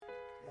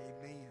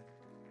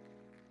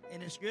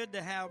And it's good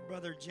to have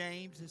Brother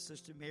James and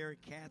Sister Mary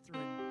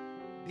Catherine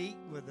Beek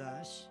with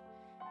us.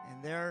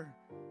 And they're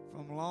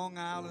from Long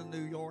Island,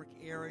 New York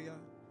area.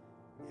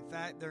 In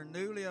fact, they're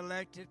newly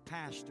elected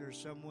pastor,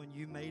 someone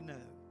you may know,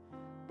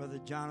 Brother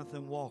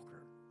Jonathan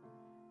Walker.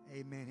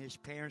 Amen. His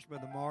parents,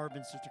 Brother Marvin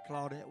and Sister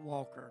Claudette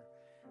Walker.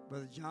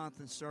 Brother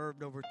Jonathan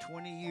served over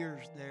 20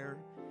 years there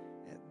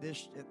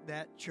at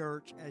that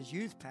church as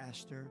youth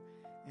pastor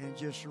and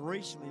just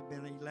recently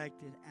been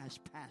elected as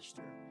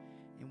pastor.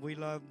 And we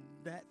love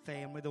that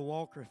family, the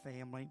Walker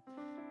family.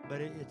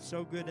 But it's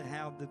so good to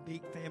have the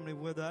Beek family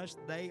with us.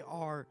 They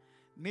are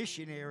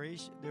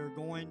missionaries. They're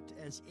going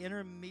as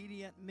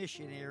intermediate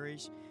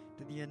missionaries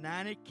to the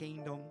United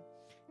Kingdom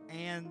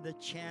and the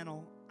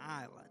Channel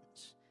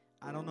Islands.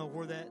 I don't know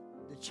where the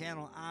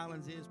Channel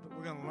Islands is, but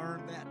we're going to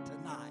learn that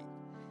tonight.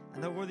 I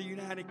know where the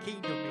United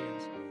Kingdom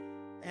is.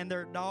 And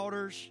their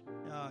daughters,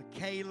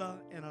 Kayla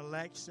and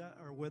Alexa,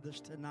 are with us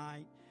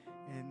tonight.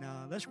 And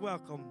let's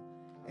welcome,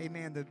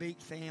 amen, the Beek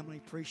family.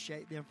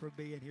 Appreciate them for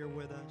being here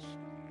with us.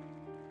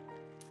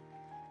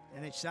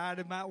 And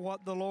excited about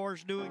what the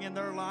Lord's doing in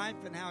their life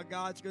and how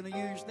God's going to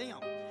use them.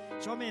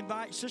 So I'm going to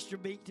invite Sister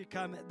Beek to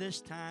come at this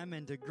time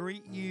and to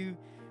greet you.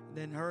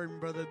 Then her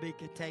and Brother Beek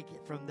can take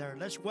it from there.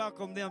 Let's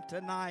welcome them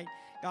tonight.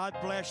 God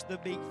bless the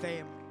Beek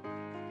family.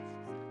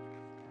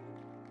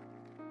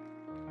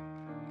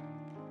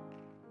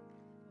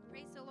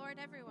 Praise the Lord,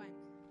 everyone.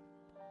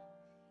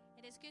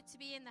 It is good to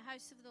be in the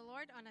house of the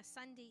Lord on a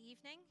Sunday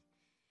evening.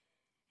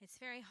 It's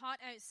very hot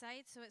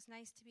outside, so it's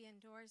nice to be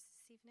indoors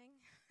this evening.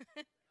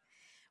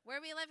 Where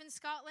we live in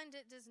Scotland,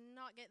 it does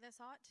not get this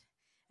hot,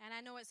 and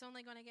I know it's only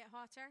going to get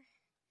hotter.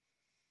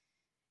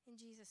 In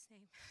Jesus'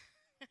 name.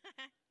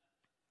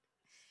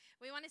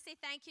 We want to say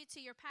thank you to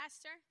your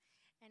pastor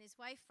and his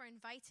wife for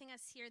inviting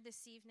us here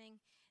this evening.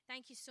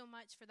 Thank you so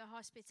much for the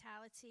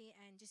hospitality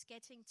and just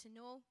getting to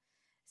know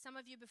some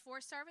of you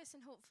before service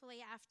and hopefully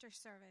after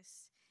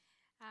service.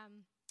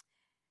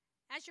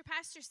 As your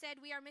pastor said,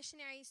 we are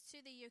missionaries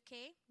to the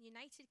UK,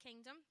 United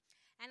Kingdom.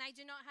 And I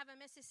do not have a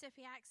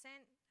Mississippi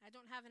accent. I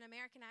don't have an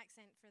American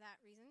accent for that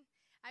reason.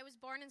 I was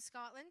born in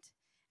Scotland.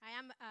 I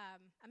am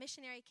a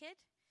missionary kid,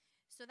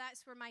 so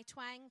that's where my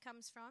twang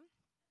comes from.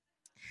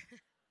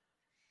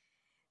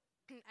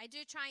 I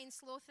do try and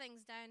slow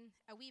things down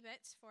a wee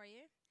bit for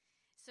you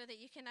so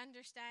that you can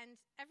understand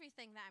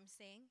everything that I'm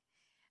saying.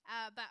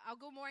 But I'll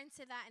go more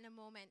into that in a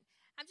moment.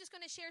 I'm just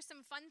going to share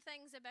some fun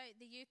things about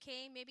the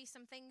UK, maybe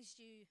some things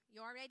you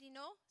already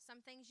know,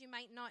 some things you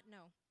might not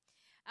know.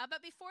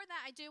 But before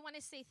that, I do want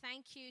to say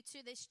thank you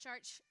to this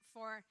church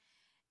for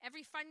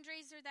every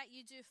fundraiser that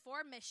you do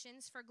for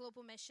missions, for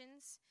global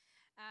missions,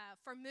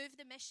 for Move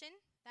the Mission.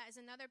 That is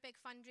another big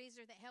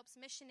fundraiser that helps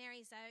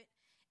missionaries out,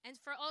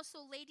 and for also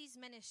ladies'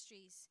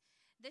 ministries.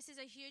 This is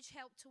a huge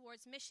help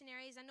towards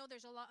missionaries. I know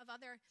there's a lot of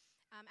other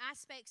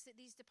aspects that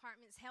these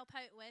departments help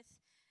out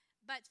with,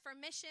 but for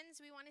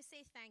missions, we want to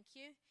say thank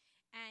you,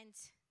 and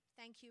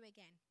thank you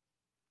again.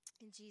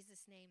 In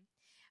Jesus' name.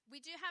 We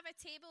do have a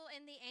table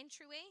in the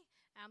entryway.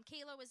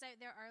 Kayla was out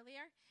there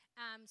earlier.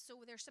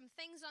 So there's some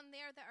things on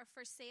there that are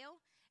for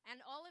sale.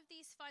 And all of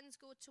these funds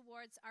go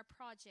towards our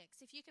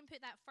projects. If you can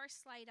put that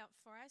first slide up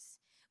for us.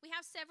 We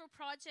have several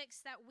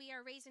projects that we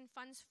are raising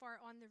funds for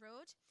on the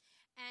road.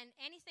 And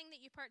anything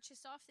that you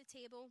purchase off the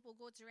table will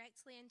go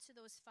directly into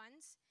those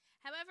funds.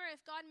 However,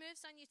 if God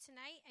moves on you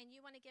tonight and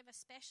you want to give a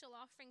special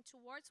offering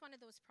towards one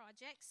of those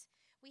projects,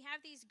 we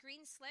have these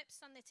green slips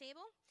on the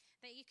table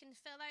that you can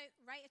fill out,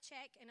 write a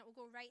check, and it will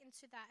go right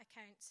into that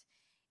account.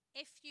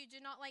 If you do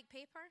not like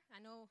paper,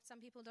 I know some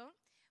people don't,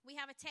 we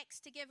have a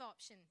text to give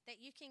option that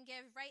you can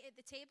give right at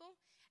the table,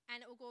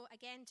 and it will go,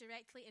 again,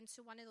 directly into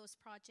one of those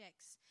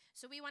projects.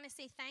 So we want to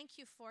say thank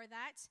you for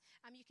that.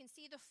 You can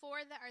see the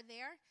 4 that are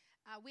there.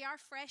 We are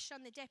fresh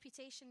on the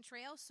deputation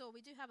trail, so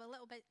we do have a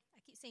little bit,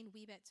 I keep saying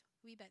wee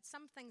bit.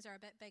 Some things are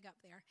a bit big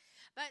up there.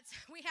 But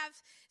we have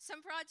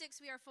some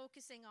projects we are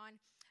focusing on.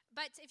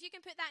 But if you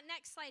can put that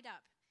next slide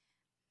up.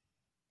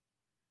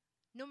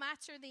 No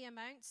matter the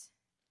amount,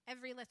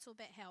 every little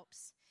bit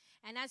helps.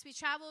 And as we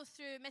travel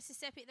through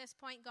Mississippi at this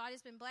point, God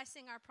has been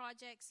blessing our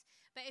projects.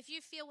 But if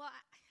you feel, well,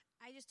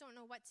 I just don't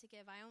know what to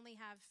give. I only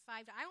have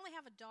 $5. I only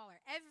have $1.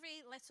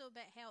 Every little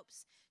bit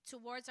helps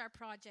towards our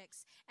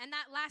projects. And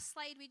that last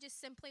slide, we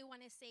just simply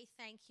want to say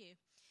thank you.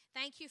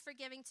 Thank you for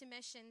giving to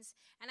missions.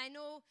 And I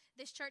know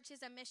this church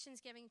is a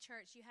missions-giving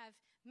church. You have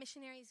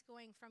missionaries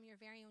going from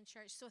your very own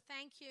church. So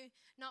thank you,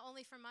 not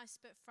only from us,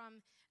 but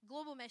from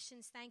Global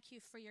Missions. Thank you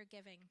for your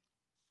giving.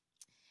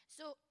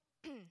 So,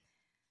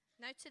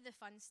 now to the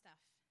fun stuff.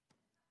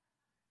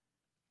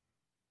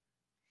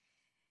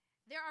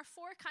 There are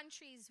 4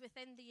 countries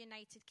within the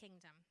United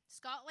Kingdom.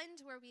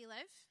 Scotland, where we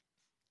live,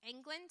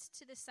 England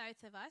to the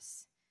south of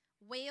us,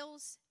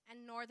 Wales,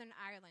 and Northern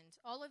Ireland.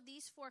 All of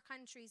these 4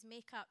 countries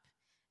make up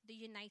the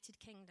United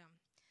Kingdom.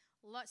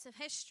 Lots of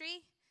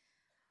history,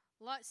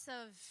 lots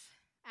of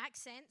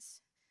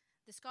accents.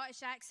 The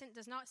Scottish accent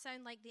does not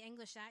sound like the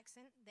English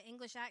accent. The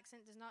English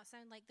accent does not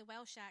sound like the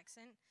Welsh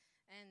accent.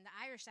 And the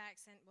Irish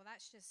accent, well,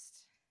 that's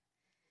just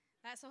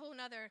That's a whole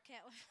nother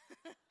kettle.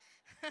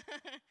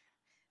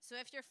 So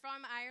if you're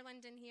from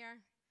Ireland in here,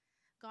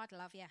 God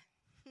love you.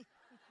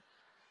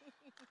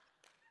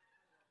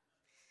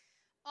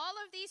 All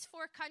of these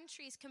 4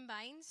 countries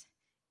combined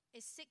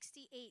is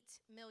 68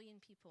 million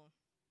people.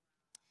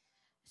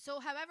 So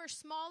however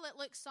small it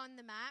looks on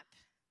the map,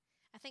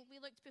 I think we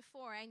looked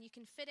before, and you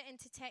can fit it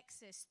into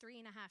Texas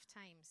 3.5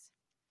 times.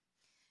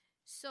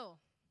 So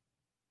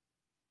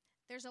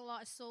there's a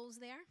lot of souls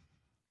there,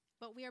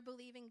 but we are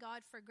believing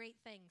God for great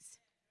things.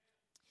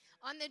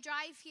 On the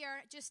drive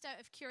here, just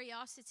out of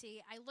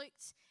curiosity, I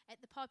looked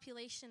at the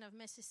population of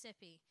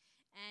Mississippi.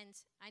 And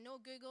I know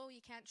Google,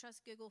 you can't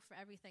trust Google for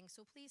everything,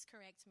 so please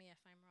correct me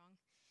if I'm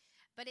wrong.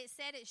 But it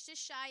said it's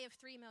just shy of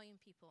 3 million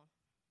people.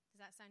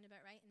 Does that sound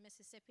about right in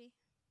Mississippi?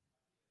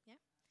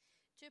 Yeah?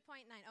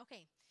 2.9.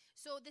 Okay.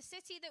 So the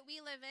city that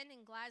we live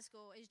in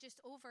Glasgow, is just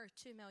over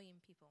 2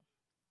 million people.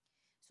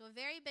 So a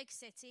very big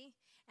city.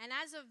 And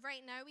as of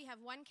right now, we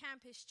have 1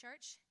 campus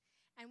church,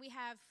 and we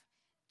have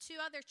 2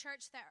 other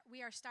churches that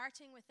we are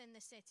starting within the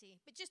city.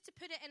 But just to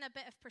put it in a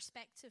bit of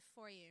perspective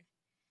for you,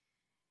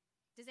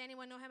 does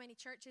anyone know how many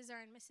churches are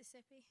in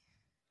Mississippi?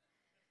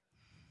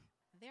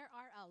 There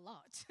are a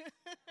lot.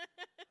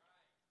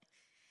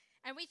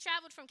 And we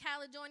traveled from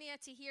Caledonia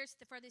to here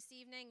for this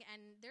evening,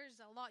 and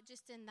there's a lot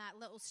just in that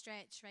little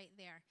stretch right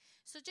there.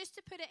 So just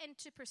to put it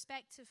into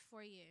perspective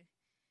for you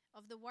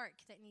of the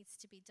work that needs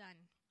to be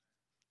done,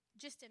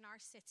 just in our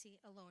city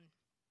alone.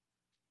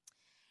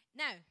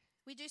 Now,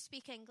 we do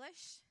speak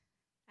English,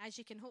 as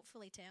you can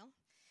hopefully tell.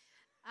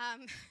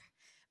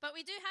 But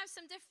we do have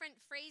some different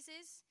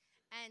phrases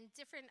and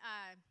different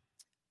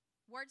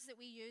words that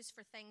we use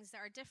for things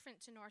that are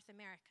different to North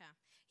America.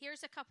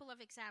 Here's a couple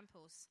of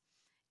examples.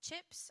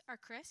 Chips are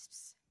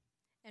crisps,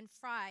 and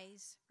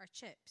fries are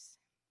chips.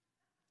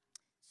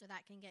 So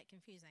that can get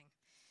confusing.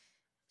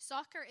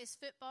 Soccer is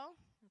football.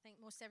 I think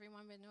most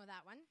everyone would know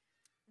that one.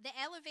 The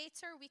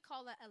elevator, we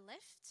call it a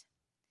lift.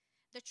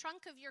 The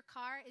trunk of your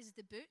car is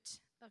the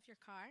boot of your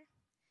car.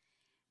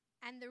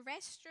 And the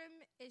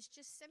restroom is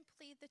just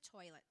simply the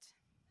toilet.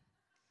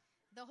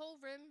 The whole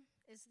room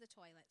is the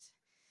toilet.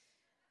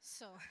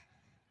 So,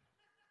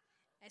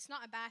 it's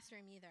not a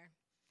bathroom either.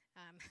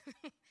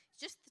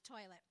 It's just the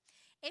toilet.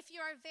 If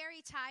you are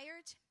very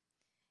tired,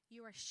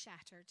 you are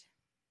shattered.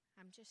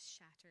 I'm just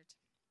shattered.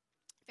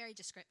 Very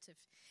descriptive.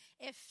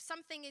 If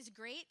something is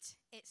great,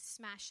 it's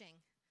smashing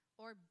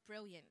or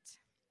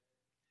brilliant.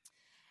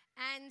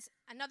 And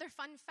another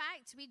fun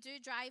fact, we do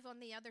drive on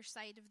the other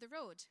side of the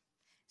road.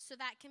 So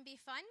that can be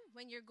fun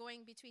when you're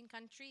going between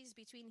countries,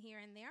 between here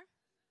and there.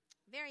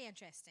 Very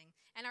interesting.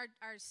 And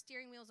our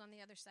steering wheel's on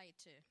the other side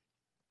too.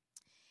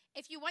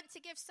 If you want to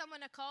give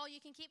someone a call,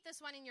 you can keep this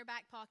one in your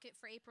back pocket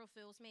for April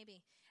Fools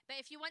maybe. But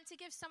if you want to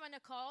give someone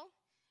a call,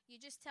 you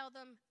just tell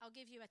them, I'll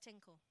give you a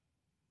tinkle.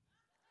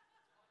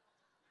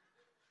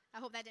 I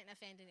hope that didn't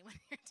offend anyone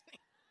here today.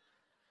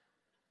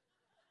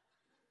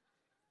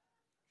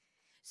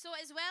 So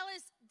as well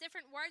as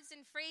different words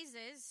and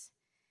phrases,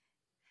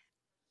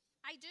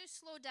 I do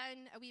slow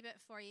down a wee bit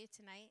for you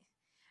tonight.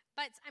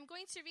 But I'm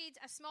going to read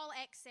a small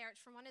excerpt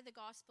from one of the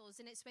Gospels,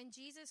 and it's when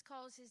Jesus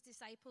calls his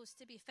disciples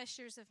to be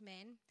fishers of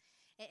men.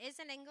 It is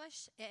in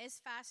English, it is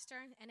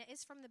faster, and it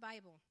is from the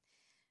Bible.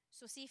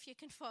 So see if you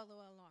can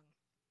follow along.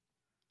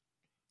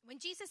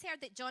 When Jesus heard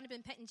that John had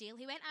been put in jail,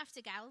 he went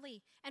after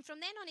Galilee. And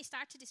from then on he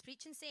started his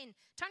preaching, saying,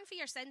 turn for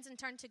your sins and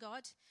turn to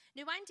God.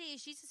 Now one day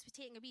as Jesus was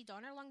taking a wee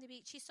donner along the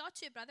beach, he saw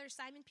 2 brothers,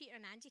 Simon Peter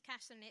and Andy,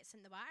 cast their nets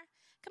in the water.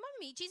 Come on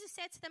with me, Jesus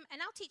said to them,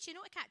 and I'll teach you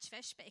not to catch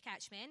fish, but to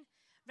catch men.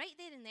 Right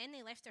there and then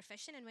they left their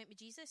fishing and went with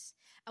Jesus.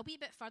 A wee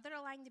bit further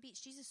along the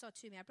beach, Jesus saw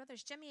 2 more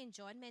brothers, Jimmy and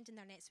John, mending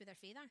their nets with their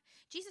father.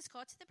 Jesus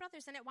called to the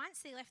brothers, and at once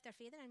they left their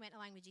father and went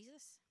along with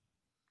Jesus.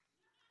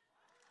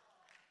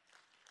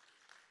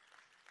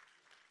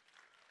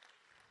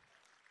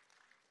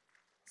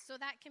 So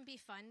that can be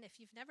fun if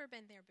you've never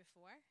been there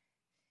before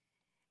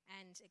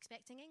and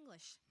expecting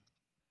English.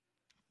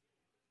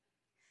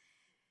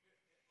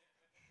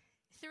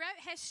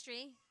 Throughout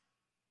history,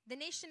 the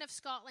nation of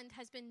Scotland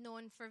has been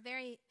known for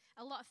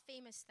a lot of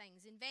famous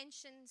things,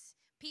 inventions,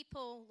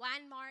 people,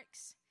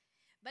 landmarks,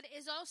 but it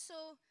is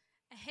also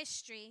a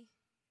history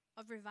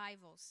of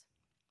revivals.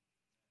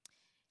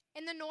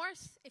 In the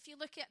north, if you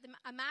look at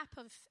a map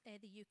of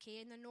the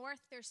UK, in the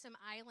north there's some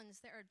islands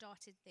that are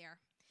dotted there,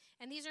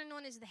 and these are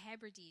known as the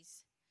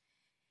Hebrides.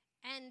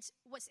 And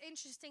what's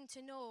interesting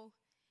to know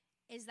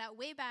is that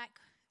way back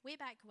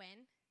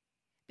when,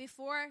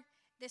 before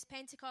this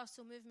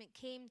Pentecostal movement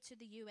came to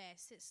the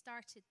US, it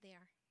started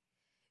there.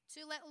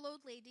 2 little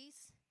old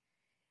ladies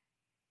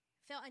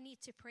felt a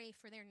need to pray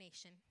for their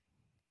nation.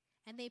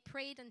 And they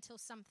prayed until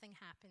something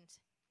happened.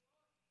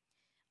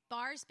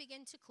 Bars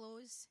began to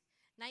close.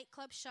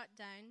 Nightclubs shut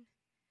down.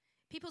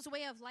 People's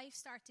way of life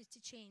started to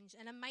change.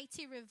 And a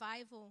mighty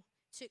revival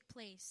took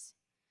place.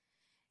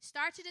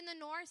 Started in the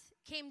north,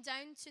 came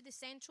down to the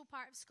central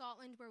part of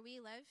Scotland where we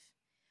live,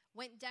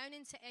 went down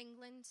into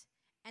England,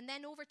 and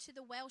then over to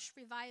the Welsh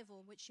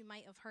revival, which you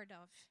might have heard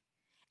of.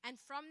 And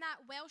from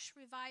that Welsh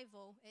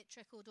revival, it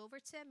trickled over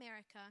to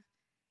America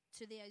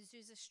to the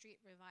Azusa Street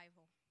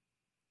revival.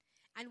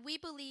 And we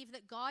believe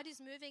that God is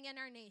moving in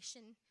our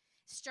nation,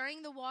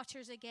 stirring the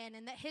waters again,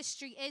 and that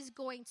history is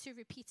going to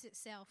repeat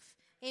itself.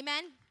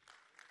 Amen?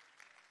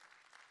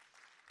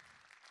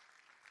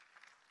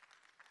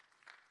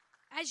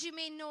 As you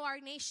may know, our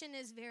nation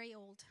is very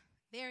old,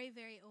 very,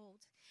 very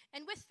old.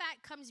 And with that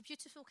comes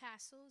beautiful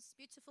castles,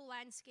 beautiful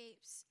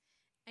landscapes,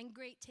 and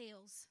great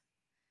tales.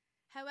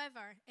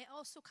 However, it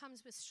also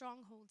comes with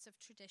strongholds of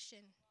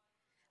tradition,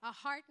 a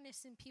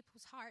hardness in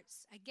people's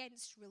hearts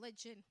against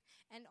religion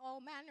and all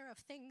manner of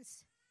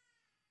things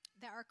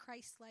that are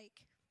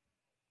Christ-like.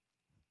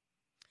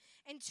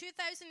 In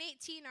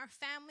 2018, our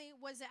family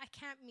was at a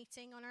camp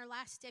meeting on our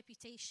last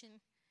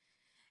deputation.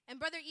 And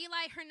Brother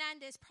Eli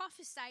Hernandez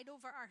prophesied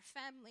over our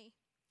family.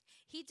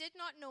 He did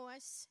not know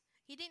us.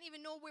 He didn't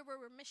even know where we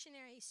were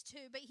missionaries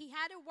to. But he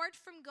had a word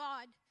from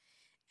God.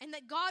 And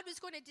that God was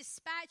going to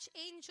dispatch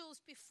angels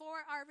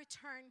before our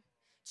return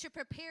to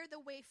prepare the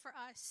way for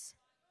us.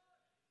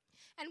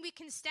 And we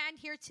can stand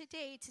here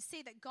today to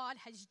say that God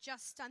has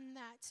just done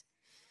that.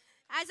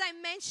 As I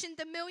mentioned,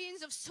 the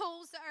millions of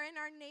souls that are in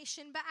our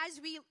nation. But as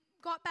we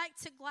got back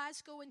to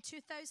Glasgow in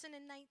 2019,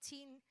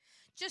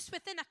 just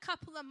within a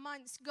couple of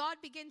months, God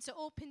began to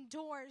open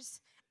doors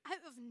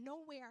out of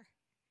nowhere.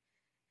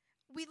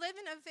 We live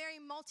in a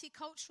very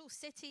multicultural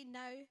city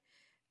now,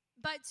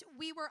 but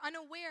we were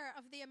unaware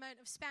of the amount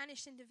of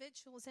Spanish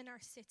individuals in our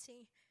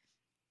city.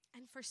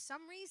 And for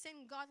some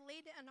reason, God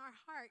laid it on our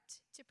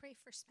heart to pray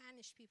for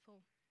Spanish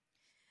people.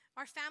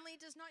 Our family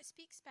does not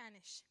speak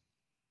Spanish,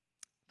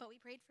 but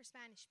we prayed for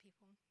Spanish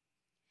people.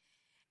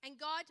 And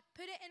God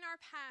put it in our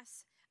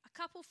path. A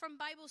couple from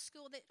Bible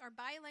school that are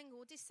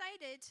bilingual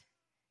decided,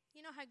 you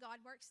know how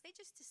God works, they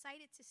just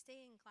decided to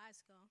stay in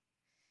Glasgow.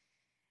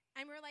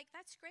 And we're like,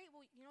 that's great.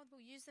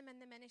 We'll use them in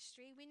the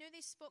ministry. We knew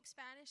they spoke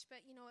Spanish,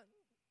 but,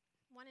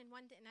 one and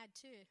one didn't add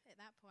two at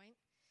that point.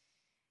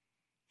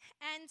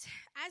 And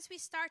as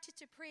we started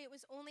to pray, it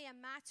was only a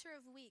matter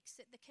of weeks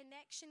that the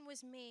connection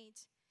was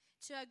made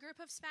to a group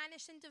of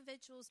Spanish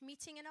individuals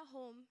meeting in a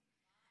home.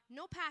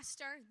 No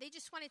pastor. They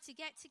just wanted to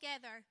get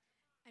together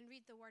and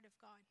read the Word of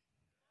God.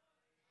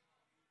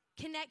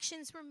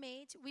 Connections were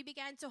made. We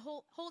began to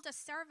hold a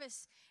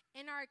service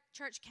in our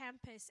church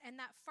campus. And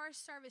that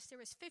first service, there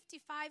was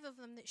 55 of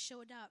them that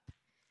showed up.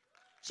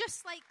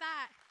 Just like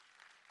that.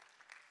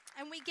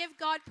 And we give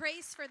God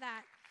praise for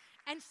that.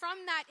 And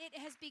from that, it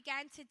has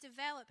begun to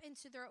develop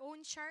into their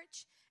own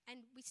church.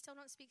 And we still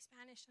don't speak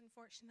Spanish,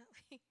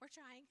 unfortunately. We're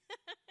trying.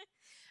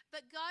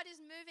 But God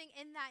is moving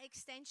in that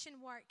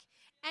extension work.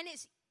 And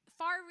it's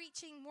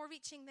far-reaching, more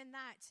reaching than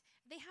that.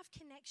 They have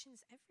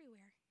connections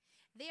everywhere.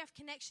 They have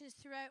connections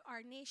throughout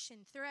our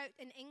nation, throughout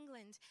in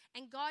England.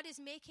 And God is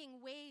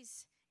making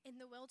ways in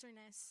the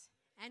wilderness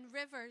and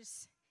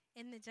rivers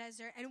in the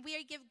desert. And we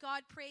give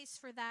God praise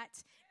for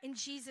that in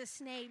Jesus'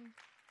 name.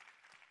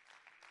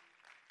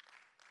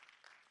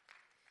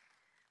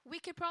 We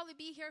could probably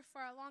be here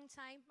for a long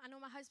time. I know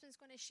my husband's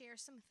going to share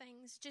some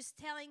things, just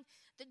telling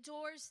the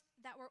doors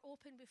that were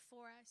open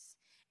before us.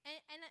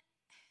 And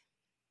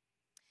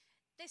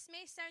this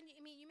may sound,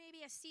 you may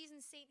be a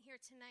seasoned saint here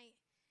tonight,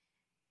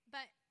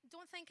 but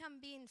don't think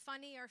I'm being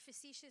funny or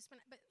facetious.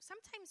 But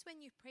sometimes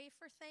when you pray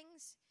for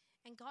things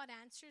and God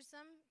answers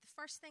them, the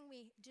first thing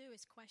we do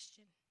is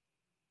question.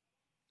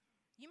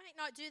 You might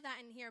not do that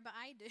in here, but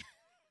I do.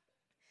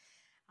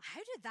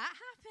 How did that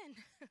happen?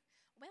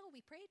 Well,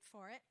 we prayed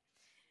for it.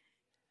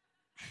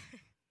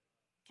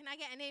 Can I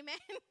get an amen?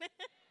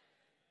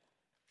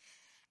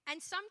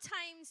 And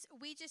sometimes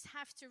we just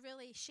have to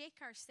really shake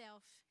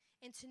ourselves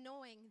into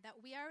knowing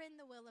that we are in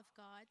the will of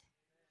God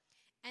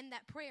and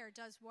that prayer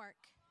does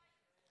work.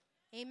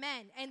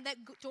 Amen. And that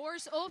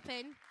doors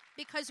open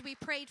because we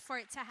prayed for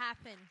it to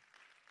happen.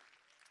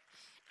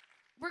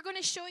 We're going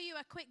to show you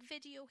a quick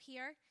video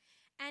here.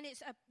 And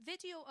it's a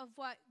video of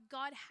what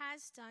God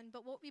has done,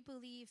 but what we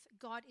believe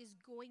God is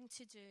going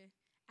to do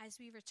as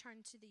we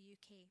return to the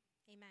UK.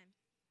 Amen.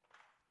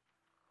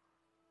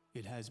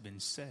 It has been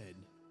said,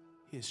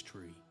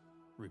 history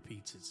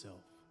repeats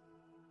itself.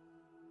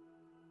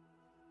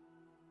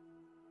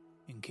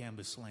 In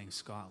Cambuslang,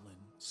 Scotland,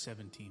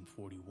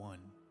 1741,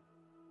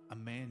 a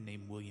man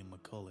named William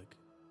McCulloch,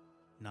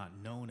 not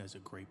known as a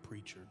great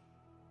preacher,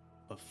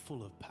 but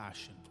full of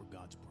passion for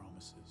God's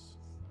promises.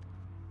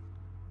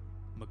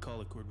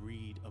 McCulloch would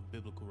read of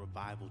biblical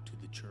revival to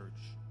the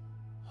church.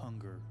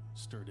 Hunger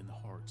stirred in the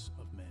hearts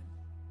of men.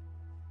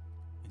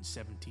 In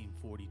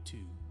 1742,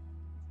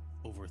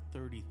 over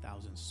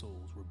 30,000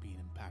 souls were being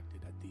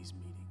impacted at these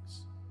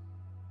meetings.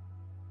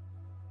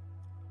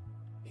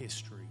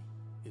 History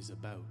is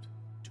about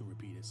to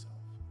repeat itself.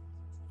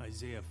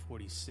 Isaiah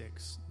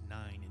 46, 9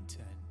 and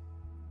 10.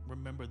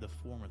 Remember the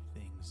former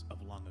things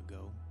of long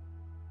ago.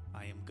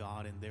 I am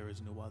God and there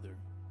is no other.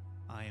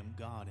 I am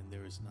God and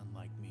there is none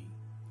like me.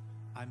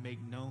 I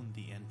make known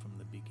the end from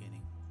the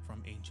beginning,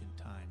 from ancient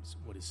times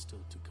what is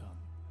still to come.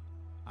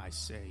 I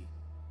say,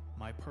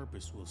 my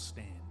purpose will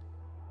stand,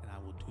 and I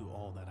will do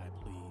all that I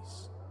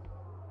please.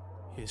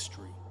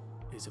 History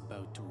is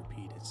about to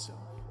repeat itself.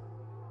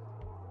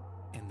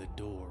 and the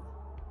door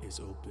is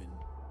open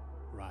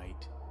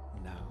right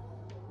now.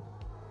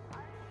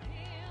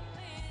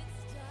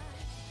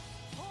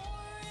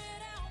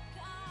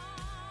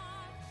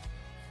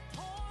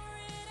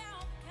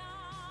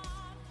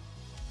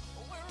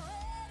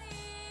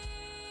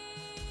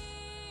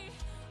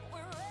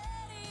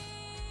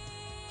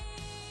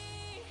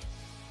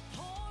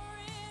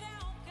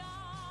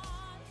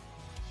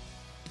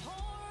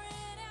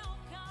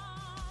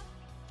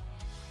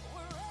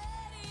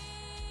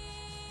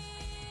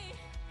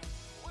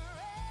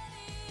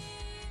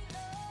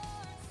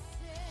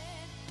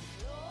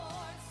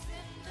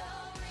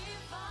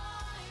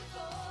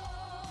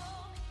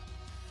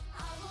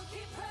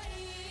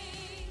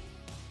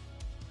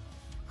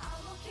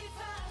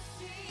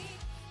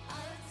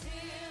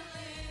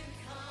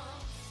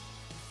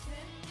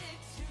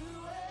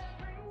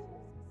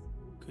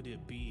 Could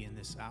it be in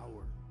this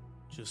hour,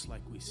 just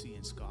like we see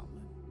in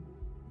Scotland,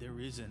 there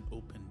is an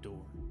open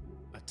door,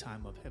 a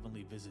time of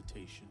heavenly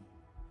visitation.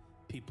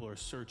 People are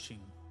searching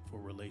for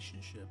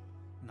relationship,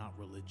 not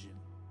religion.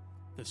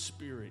 The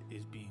Spirit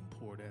is being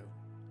poured out.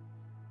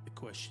 The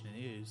question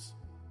is,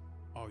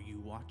 are you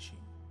watching?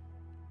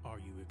 Are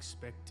you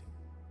expecting?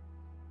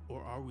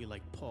 Or are we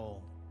like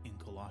Paul in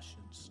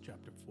Colossians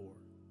chapter 4,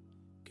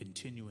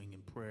 continuing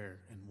in prayer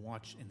and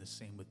watch in the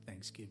same with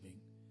thanksgiving,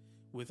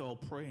 with all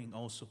praying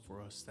also for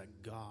us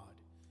that God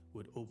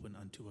would open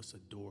unto us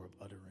a door of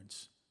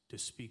utterance to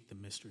speak the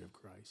mystery of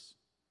Christ.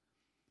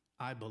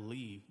 I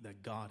believe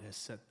that God has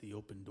set the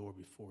open door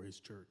before his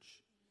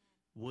church.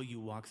 Will you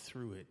walk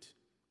through it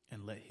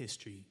and let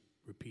history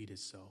repeat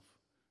itself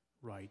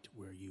right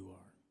where you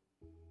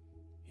are?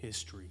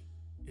 History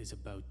is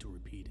about to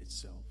repeat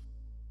itself.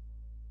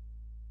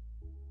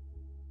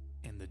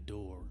 And the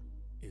door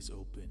is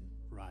open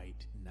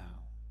right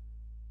now.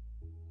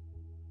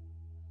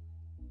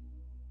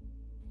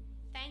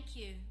 Thank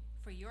you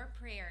for your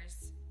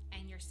prayers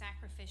and your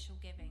sacrificial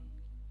giving.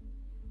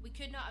 We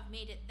could not have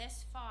made it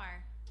this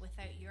far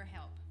without your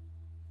help.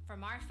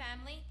 From our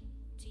family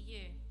to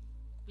you,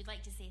 we'd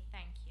like to say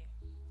thank you.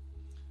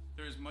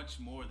 There is much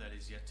more that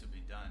is yet to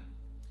be done,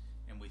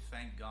 and we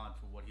thank God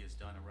for what he has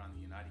done around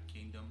the United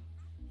Kingdom,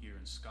 here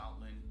in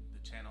Scotland,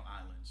 the Channel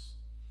Islands.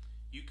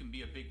 You can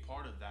be a big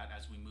part of that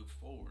as we move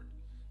forward,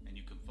 and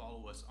you can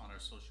follow us on our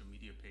social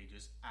media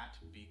pages at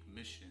Beek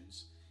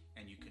Missions,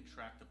 and you can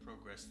track the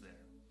progress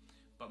there.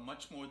 But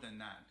much more than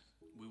that,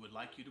 we would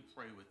like you to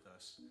pray with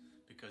us,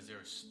 because there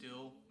are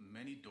still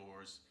many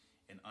doors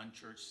in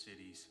unchurched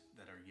cities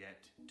that are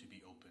yet to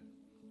be opened.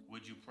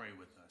 Would you pray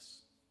with us?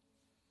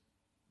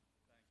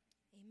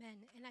 Amen.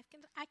 And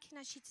I can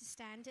ask you to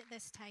stand at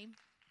this time.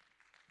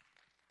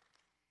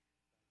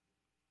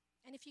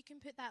 And if you can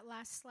put that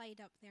last slide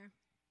up there.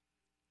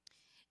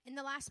 In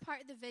the last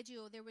part of the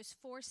video, there was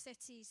 4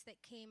 cities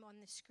that came on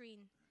the screen.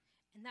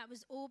 And that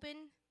was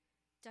Oban,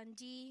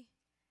 Dundee,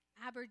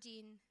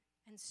 Aberdeen,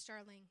 and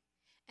Stirling.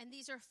 And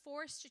these are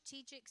 4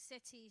 strategic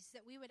cities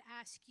that we would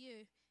ask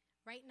you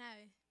right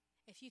now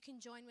if you can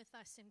join with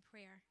us in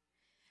prayer.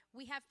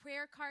 We have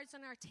prayer cards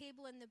on our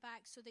table in the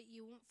back so that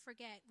you won't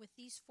forget with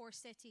these 4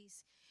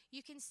 cities.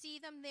 You can see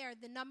them there,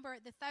 the number,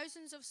 the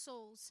thousands of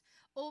souls.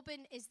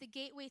 Oban is the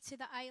gateway to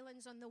the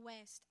islands on the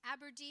west.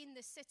 Aberdeen,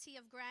 the city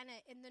of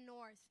granite in the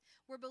north.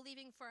 We're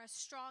believing for a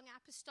strong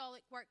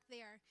apostolic work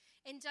there.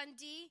 In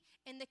Dundee,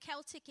 in the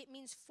Celtic, it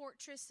means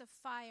fortress of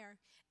fire.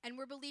 And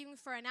we're believing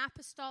for an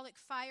apostolic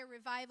fire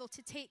revival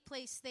to take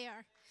place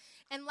there.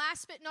 And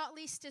last but not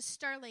least is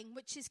Stirling,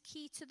 which is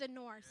key to the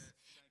north.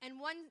 And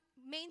one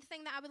main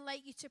thing that I would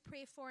like you to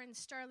pray for in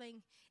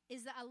Stirling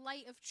is that a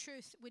light of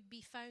truth would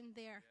be found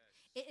there.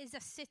 It is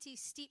a city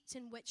steeped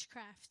in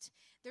witchcraft.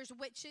 There's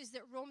witches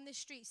that roam the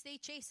streets. They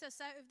chase us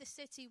out of the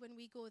city when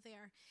we go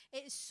there.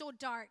 It is so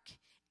dark,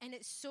 and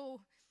it's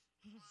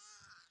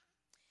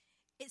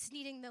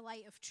needing the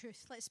light of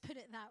truth. Let's put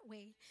it that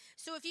way.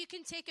 So if you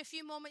can take a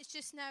few moments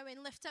just now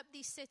and lift up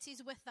these cities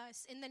with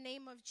us in the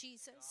name of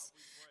Jesus.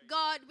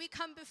 God, we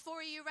come before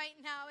you right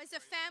now as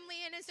a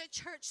family and as a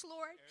church,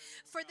 Lord,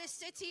 for the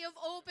city of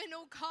Oban,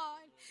 oh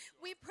God.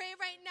 We pray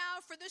right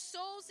now for the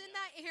souls in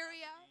that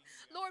area.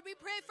 Lord, we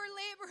pray for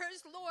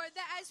laborers, Lord,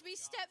 that as we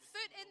step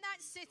foot in that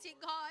city,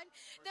 God,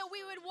 that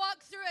we would walk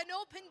through an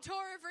open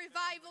door of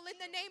revival in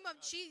the name of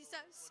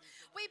Jesus.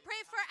 We pray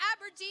for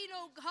Aberdeen,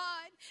 oh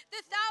God,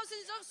 the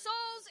thousands of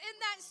souls in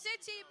that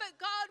city, but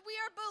God, we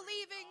are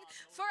believing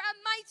for a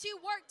mighty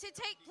work to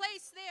take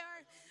place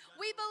there.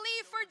 We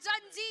believe for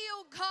Dundee,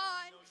 oh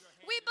God.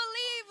 We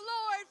believe,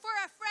 Lord, for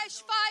a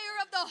fresh fire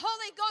of the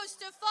Holy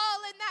Ghost to fall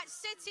in that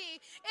city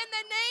in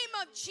the name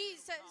of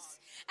Jesus.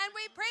 And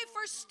we pray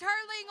for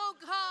Stirling, oh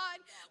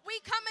God.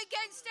 We come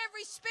against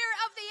every spirit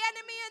of the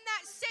enemy in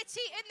that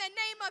city in the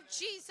name of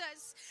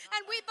Jesus.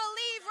 And we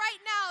believe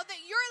right now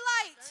that your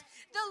light,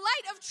 the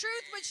light of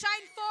truth, would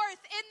shine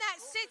forth in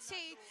that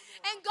city.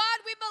 And God,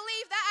 we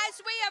believe that as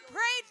we have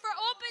prayed for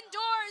open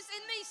doors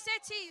in these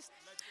cities,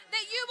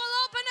 that you will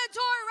open a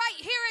door right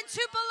here in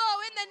Tupelo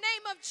in the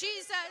name of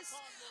Jesus.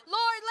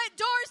 Lord, let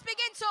doors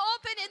begin to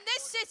open in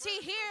this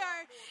city here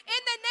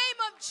in the name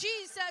of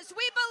Jesus.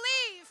 We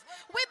believe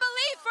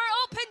for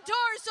open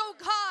doors, oh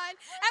God,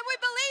 and we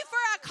believe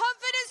for a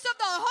confidence of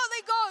the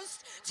Holy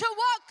Ghost to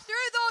walk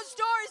through those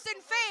doors in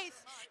faith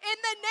in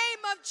the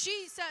name of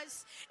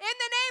Jesus. In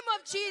the name of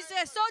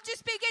Jesus, so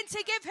just begin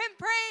to give him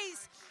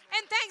praise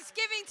and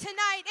thanksgiving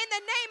tonight in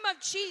the name of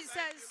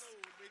Jesus.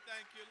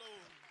 Thank you,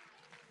 Lord.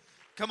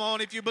 Come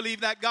on, if you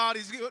believe that God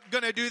is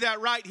going to do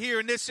that right here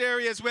in this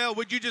area as well,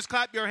 would you just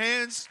clap your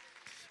hands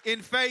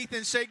in faith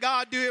and say,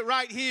 God, do it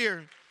right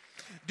here.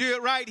 Do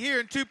it right here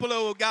in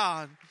Tupelo, oh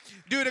God.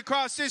 Do it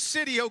across this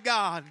city, oh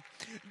God.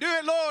 Do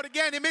it, Lord,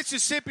 again in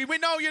Mississippi. We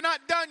know you're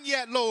not done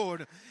yet,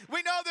 Lord.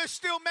 We know there's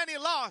still many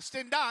lost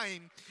and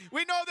dying.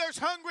 We know there's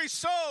hungry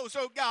souls,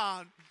 oh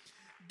God.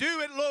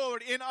 Do it,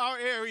 Lord, in our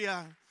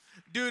area.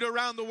 Do it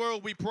around the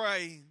world, we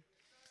pray.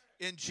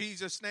 In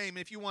Jesus' name.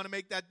 If you want to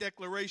make that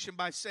declaration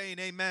by saying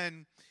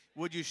amen,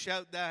 would you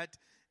shout that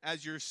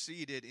as you're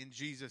seated in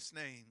Jesus'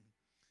 name?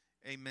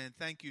 Amen.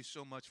 Thank you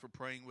so much for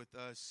praying with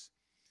us.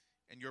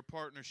 And your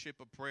partnership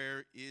of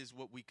prayer is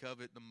what we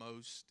covet the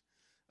most.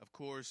 Of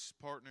course,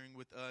 partnering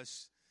with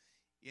us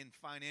in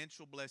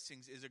financial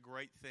blessings is a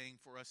great thing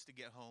for us to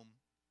get home.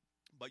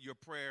 But your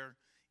prayer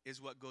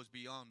is what goes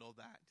beyond all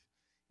that.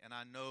 And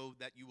I know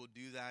that you will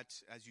do that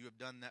as you have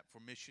done that for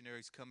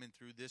missionaries coming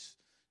through this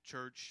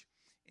church.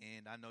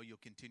 And I know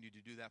you'll continue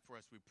to do that for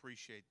us. We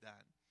appreciate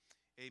that.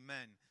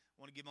 Amen. I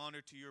want to give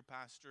honor to your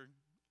pastor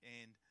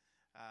and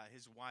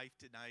his wife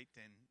tonight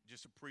and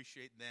just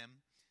appreciate them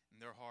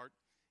and their heart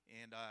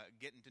and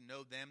getting to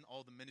know them,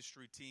 all the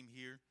ministry team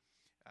here.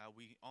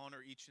 We honor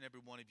each and every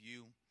one of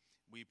you.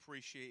 We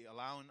appreciate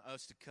allowing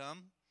us to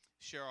come,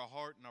 share our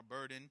heart and our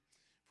burden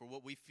for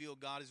what we feel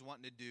God is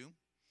wanting to do.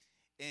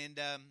 And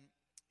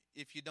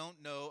if you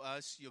don't know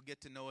us, you'll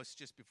get to know us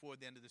just before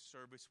the end of the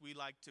service. We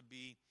like to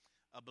be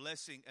a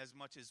blessing as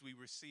much as we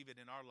receive it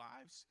in our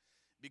lives,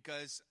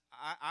 because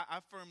I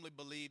firmly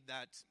believe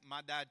that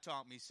my dad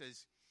taught me,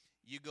 says,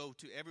 you go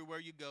to everywhere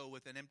you go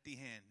with an empty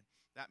hand.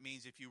 That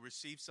means if you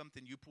receive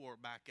something, you pour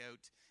it back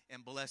out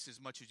and bless as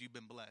much as you've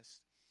been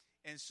blessed.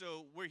 And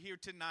so we're here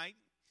tonight.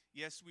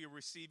 Yes, we are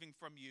receiving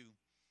from you,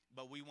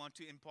 but we want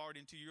to impart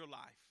into your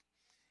life,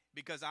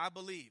 because I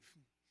believe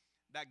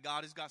that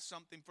God has got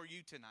something for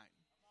you tonight.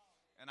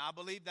 And I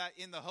believe that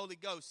in the Holy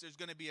Ghost, there's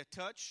going to be a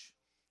touch.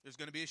 There's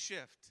going to be a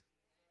shift.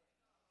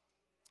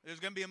 There's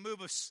going to be a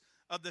move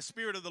of the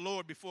Spirit of the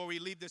Lord before we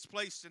leave this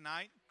place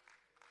tonight.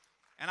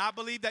 And I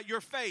believe that your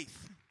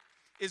faith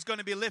is going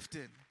to be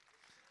lifted.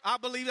 I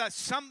believe that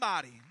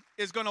somebody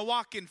is going to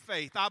walk in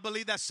faith. I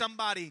believe that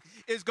somebody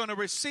is going to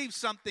receive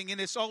something in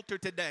this altar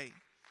today.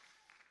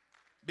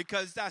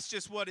 Because that's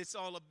just what it's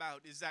all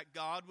about, is that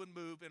God would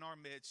move in our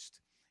midst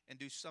and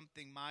do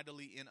something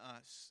mightily in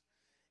us.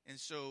 And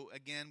so,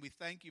 again, we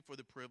thank you for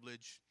the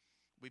privilege.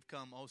 We've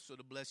come also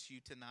to bless you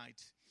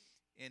tonight.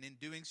 And in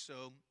doing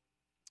so,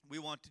 we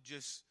want to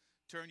just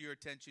turn your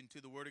attention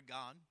to the Word of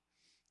God.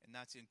 And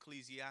that's in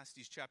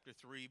Ecclesiastes chapter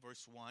 3,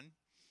 verse 1.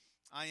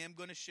 I am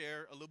going to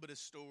share a little bit of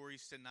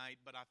stories tonight,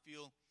 but I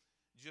feel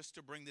just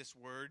to bring this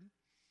word.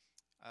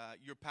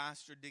 Your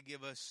pastor did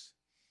give us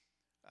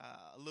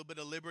a little bit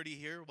of liberty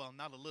here. Well,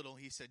 not a little.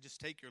 He said, just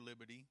take your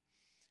liberty.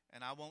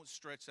 And I won't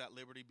stretch that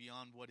liberty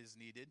beyond what is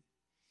needed.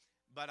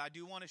 But I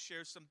do want to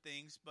share some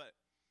things. But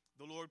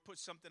the Lord put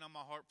something on my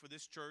heart for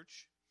this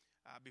church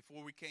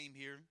before we came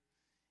here.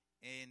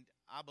 And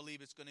I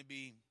believe it's going to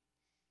be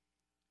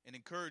an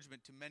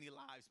encouragement to many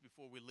lives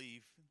before we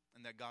leave.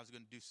 And that God's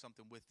going to do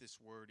something with this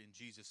word in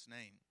Jesus'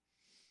 name.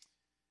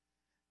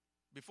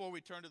 Before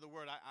we turn to the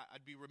word,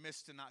 I'd be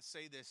remiss to not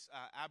say this.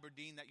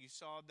 Aberdeen that you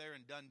saw there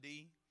in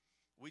Dundee,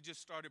 we just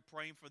started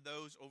praying for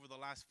those over the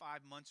last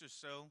 5 months or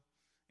so.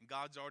 And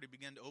God's already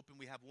begun to open.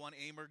 We have one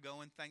aimer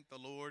going, thank the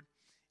Lord.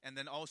 And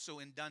then also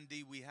in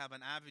Dundee, we have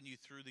an avenue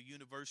through the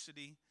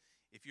university.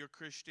 If you're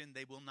Christian,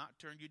 they will not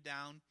turn you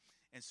down.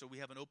 And so we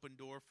have an open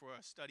door for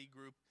a study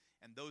group.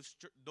 And those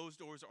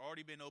doors have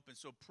already been opened.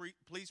 So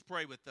please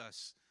pray with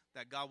us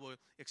that God will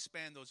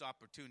expand those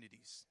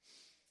opportunities.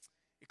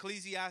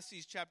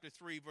 Ecclesiastes chapter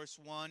 3, verse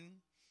 1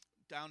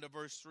 down to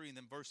verse 3 and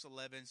then verse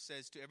 11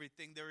 says, to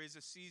everything there is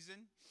a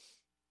season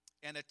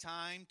and a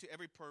time to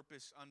every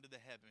purpose under the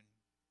heaven.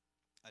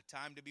 A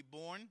time to be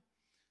born,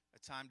 a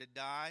time to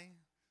die,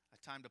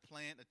 a time to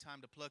plant, a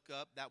time to pluck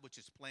up that which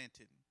is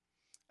planted.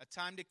 A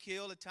time to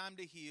kill, a time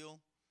to heal,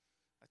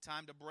 a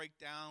time to break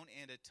down,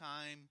 and a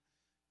time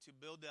to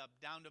build up.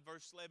 Down to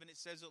verse 11, it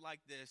says it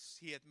like this.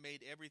 He hath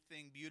made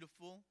everything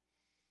beautiful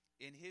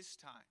in his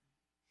time.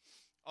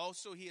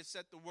 Also, he has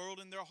set the world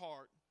in their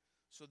heart,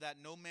 so that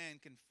no man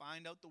can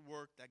find out the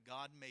work that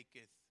God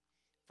maketh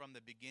from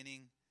the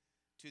beginning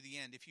to the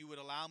end. If you would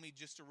allow me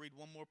just to read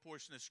one more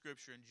portion of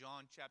Scripture in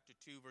John chapter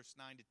 2, verse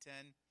 9 to 10.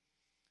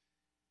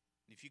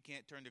 And if you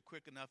can't turn to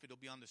quick enough, it'll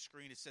be on the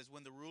screen. It says,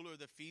 when the ruler of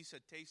the feast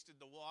had tasted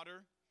the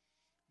water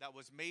that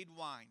was made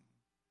wine,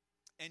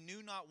 and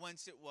knew not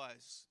whence it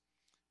was,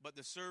 but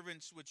the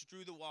servants which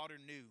drew the water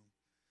knew.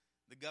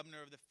 the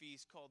governor of the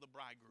feast called the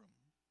bridegroom.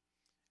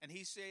 And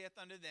he saith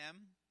unto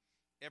them,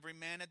 every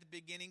man at the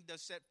beginning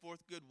does set forth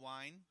good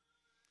wine,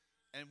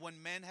 and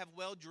when men have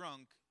well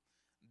drunk,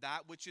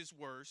 that which is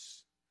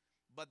worse,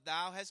 but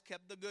thou hast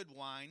kept the good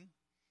wine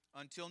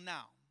until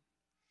now.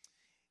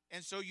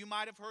 And so you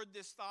might have heard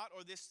this thought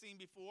or this theme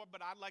before,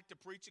 but I'd like to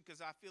preach it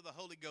because I feel the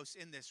Holy Ghost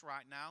in this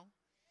right now.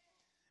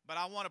 But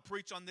I want to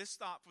preach on this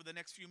thought for the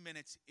next few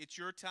minutes. It's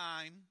your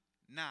time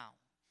now.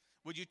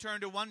 Would you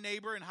turn to one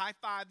neighbor and high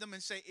five them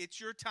and say,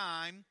 it's your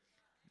time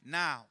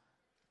now.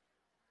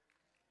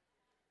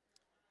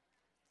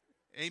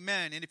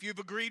 Amen. And if you've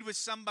agreed with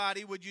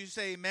somebody, would you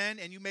say amen?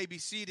 And you may be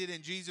seated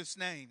in Jesus'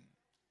 name.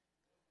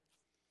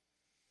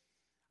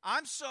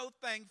 I'm so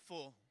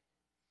thankful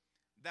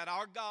that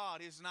our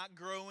God is not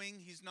growing,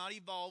 He's not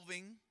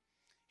evolving,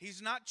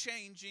 He's not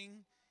changing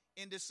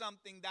into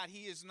something that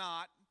He is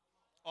not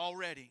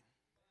already.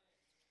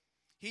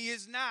 He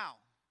is now.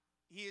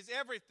 He is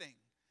everything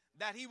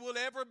that He will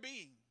ever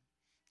be.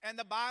 And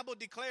the Bible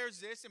declares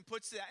this and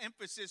puts the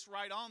emphasis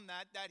right on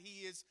that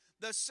He is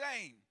the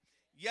same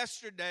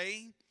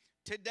yesterday,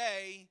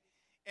 today,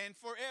 and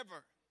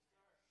forever.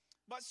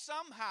 But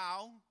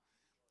somehow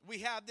we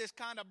have this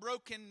kind of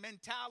broken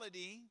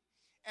mentality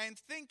and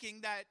thinking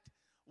that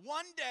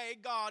one day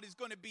God is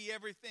going to be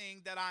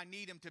everything that I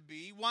need Him to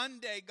be. One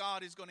day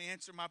God is going to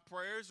answer my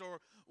prayers, or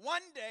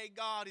one day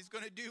God is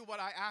going to do what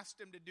I asked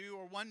Him to do,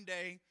 or one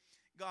day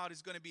God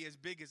is going to be as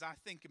big as I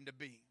think Him to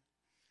be.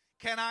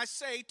 Can I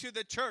say to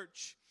the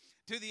church,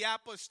 to the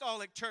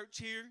apostolic church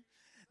here,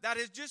 that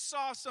has just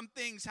saw some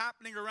things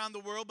happening around the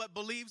world, but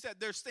believes that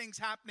there's things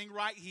happening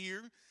right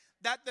here,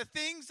 that the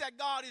things that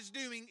God is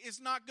doing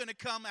is not going to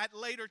come at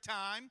later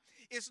time.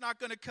 It's not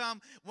going to come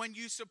when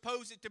you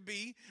suppose it to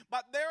be.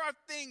 But there are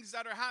things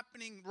that are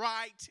happening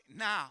right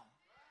now.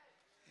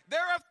 There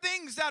are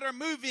things that are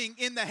moving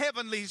in the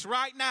heavenlies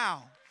right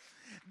now.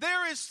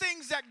 There is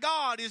things that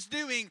God is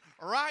doing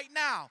right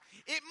now.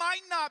 It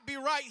might not be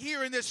right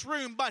here in this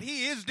room, but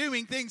He is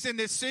doing things in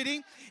this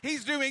city.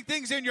 He's doing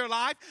things in your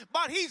life,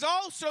 but He's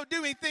also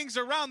doing things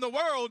around the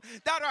world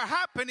that are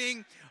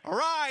happening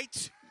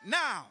right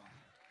now.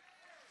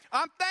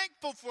 I'm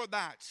thankful for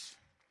that.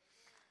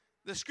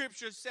 The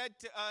scripture said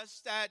to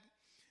us that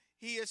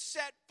He has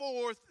set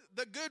forth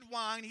the good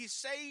wine. He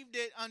saved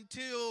it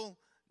until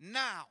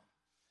now.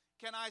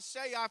 Can I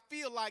say I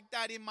feel like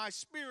that in my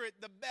spirit?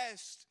 The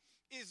best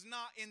is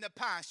not in the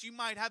past. You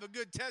might have a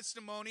good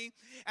testimony,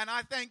 and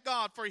I thank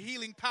God for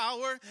healing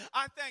power.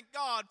 I thank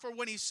God for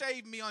when He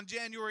saved me on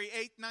January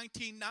 8th,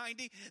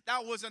 1990.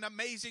 That was an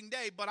amazing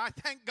day, but I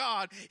thank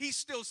God He's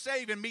still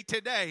saving me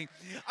today.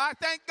 I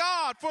thank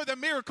God for the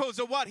miracles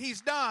of what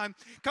He's done.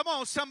 Come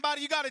on,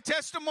 somebody, you got a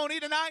testimony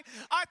tonight?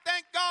 I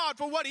thank God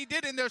for what He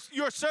did in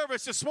your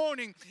service this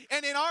morning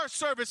and in our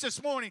service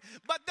this morning.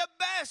 But the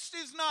best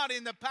is not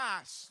in the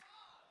past.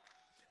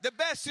 The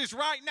best is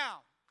right now.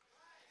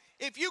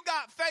 If you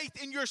got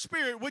faith in your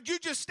spirit, would you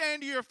just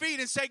stand to your feet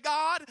and say,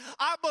 God,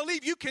 I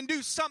believe you can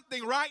do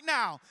something right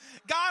now.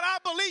 God, I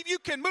believe you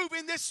can move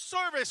in this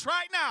service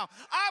right now.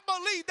 I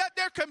believe that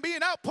there can be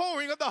an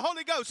outpouring of the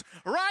Holy Ghost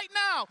right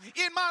now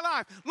in my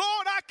life.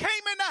 Lord, I came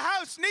in the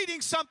house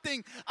needing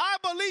something. I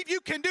believe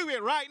you can do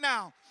it right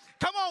now.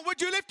 Come on,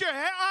 would you lift your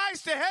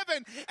eyes to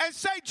heaven and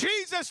say,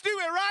 Jesus, do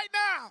it right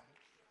now.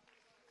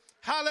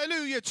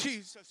 Hallelujah,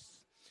 Jesus.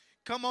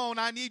 Come on,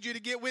 I need you to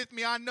get with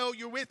me. I know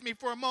you're with me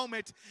for a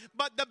moment,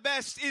 but the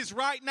best is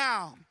right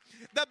now.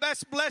 The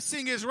best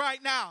blessing is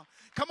right now.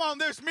 Come on,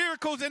 there's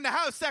miracles in the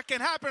house that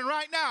can happen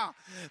right now.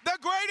 The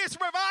greatest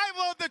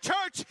revival of the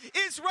church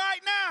is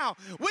right now.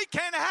 We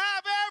can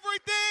have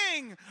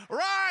everything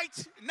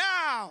right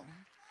now.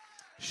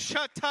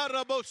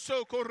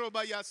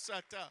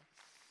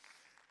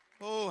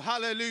 Oh,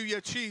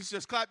 hallelujah,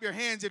 Jesus. Clap your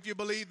hands if you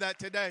believe that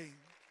today.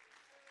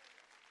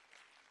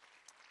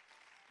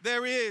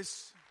 There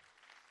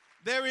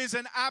is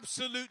an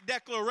absolute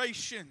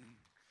declaration.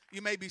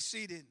 You may be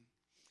seated.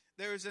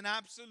 There is an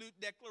absolute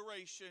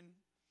declaration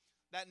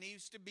that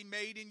needs to be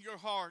made in your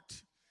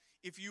heart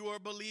if you are a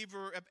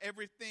believer of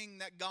everything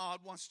that God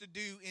wants to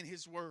do in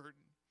His Word.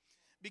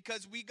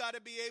 Because we got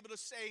to be able to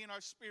say in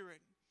our spirit,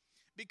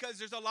 because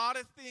there's a lot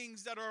of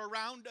things that are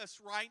around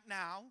us right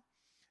now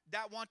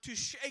that want to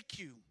shake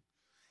you.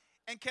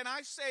 And can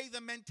I say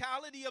the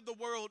mentality of the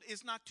world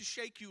is not to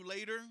shake you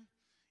later,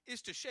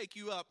 it's to shake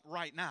you up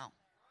right now.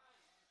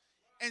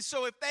 And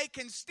so if they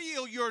can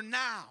steal your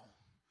now,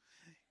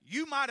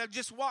 you might have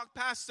just walked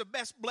past the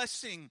best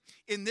blessing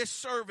in this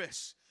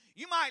service.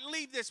 You might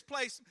leave this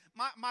place.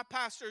 My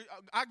pastor,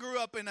 I grew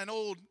up in an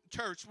old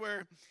church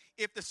where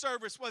if the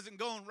service wasn't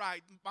going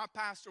right, my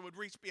pastor would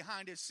reach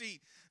behind his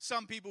seat.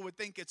 Some people would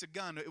think it's a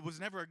gun. It was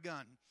never a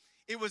gun.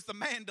 It was the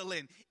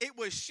mandolin. It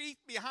was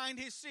sheathed behind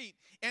his seat.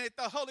 And if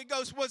the Holy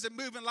Ghost wasn't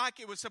moving like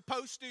it was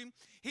supposed to,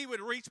 he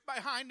would reach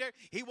behind there.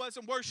 He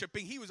wasn't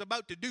worshiping. He was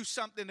about to do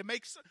something to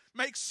make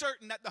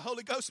certain that the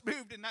Holy Ghost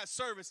moved in that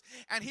service.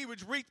 And he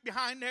would reach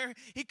behind there.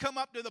 He'd come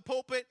up to the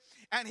pulpit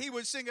and he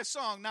would sing a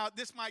song. Now,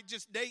 this might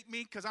just date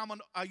me because I'm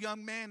a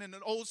young man and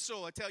an old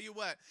soul. I tell you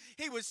what.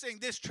 He would sing,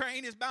 "This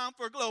train is bound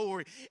for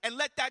glory." And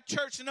let that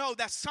church know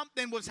that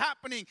something was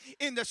happening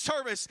in the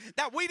service.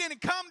 That we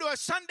didn't come to a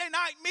Sunday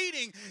night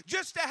meeting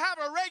just to have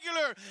a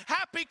regular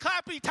happy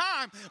clappy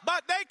time.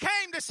 But they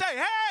came to say,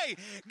 hey,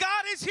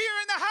 God is here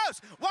in the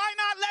house. Why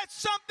not let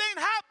something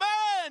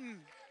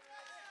happen?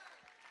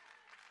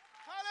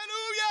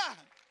 Hallelujah.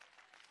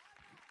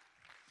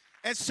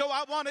 And so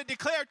I want to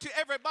declare to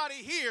everybody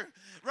here,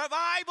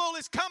 revival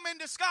is coming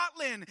to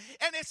Scotland,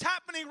 and it's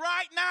happening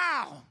right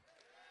now.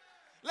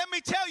 Let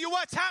me tell you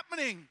what's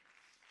happening.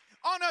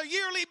 On a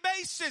yearly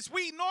basis,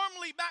 we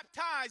normally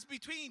baptize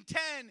between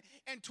 10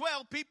 and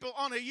 12 people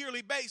on a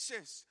yearly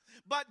basis.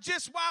 But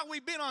just while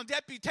we've been on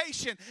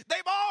deputation,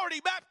 they've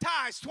already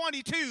baptized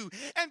 22,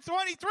 and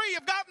 23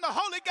 have gotten the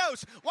Holy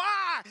Ghost.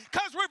 Why?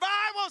 Because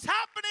revival's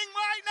happening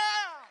right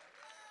now.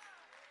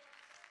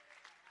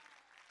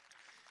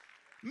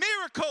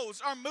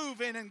 Miracles are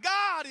moving, and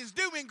God is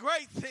doing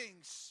great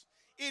things.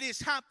 It is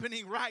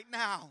happening right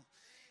now.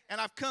 And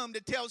I've come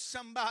to tell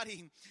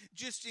somebody,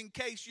 just in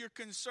case you're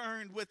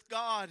concerned with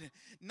God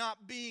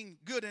not being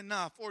good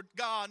enough or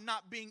God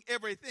not being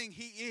everything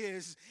He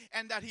is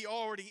and that He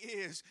already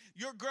is,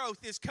 your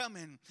growth is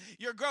coming.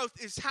 Your growth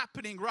is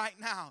happening right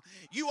now.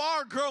 You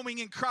are growing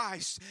in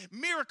Christ.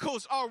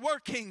 Miracles are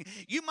working.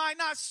 You might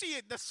not see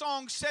it. The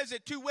song says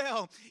it too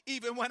well.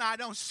 Even when I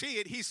don't see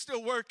it, He's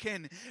still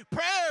working.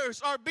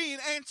 Prayers are being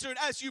answered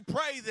as you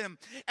pray them.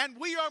 And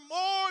we are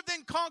more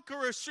than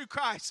conquerors through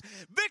Christ.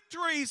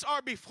 Victories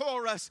are before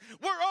us.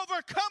 We're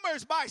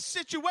overcomers by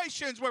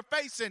situations we're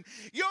facing.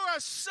 You're a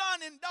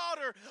son and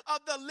daughter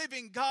of the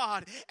living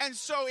God. And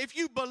so if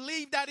you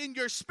believe that in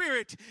your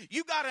spirit,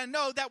 you got to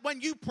know that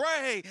when you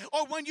pray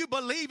or when you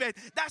believe it,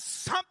 that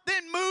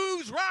something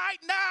moves right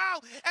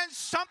now and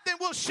something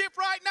will shift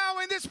right now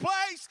in this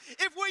place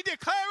if we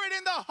declare it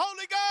in the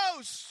Holy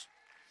Ghost.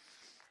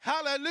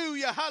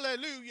 Hallelujah,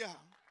 hallelujah.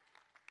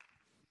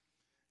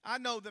 I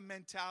know the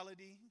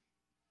mentality.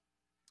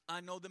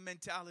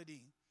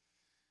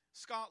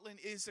 Scotland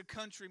is a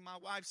country, my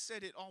wife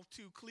said it all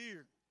too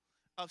clear,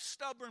 of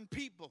stubborn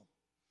people.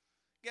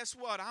 Guess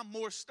what? I'm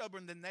more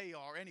stubborn than they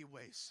are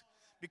anyways.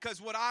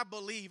 Because what I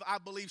believe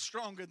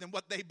stronger than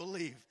what they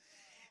believe.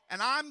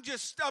 And I'm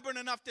just stubborn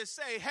enough to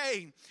say,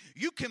 hey,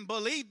 you can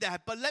believe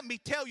that, but let me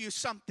tell you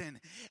something.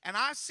 And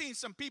I've seen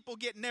some people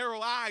get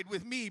narrow-eyed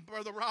with me,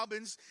 Brother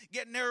Robbins,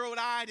 get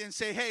narrow-eyed and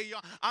say, hey,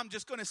 I'm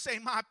just going to say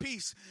my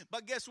piece.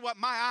 But guess what?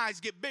 My eyes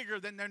get bigger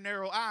than their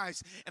narrow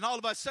eyes. And all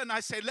of a sudden I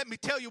say, let me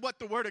tell you what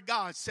the Word of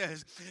God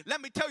says. Let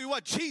me tell you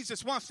what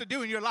Jesus wants to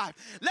do in your life.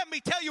 Let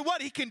me tell you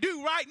what He can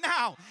do right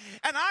now.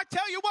 And I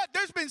tell you what,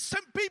 there's been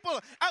some people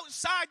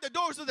outside the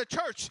doors of the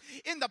church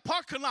in the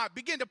parking lot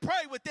begin to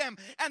pray with them,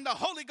 and the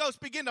Holy Ghost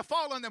begin to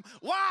fall on them.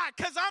 Why?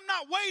 Because I'm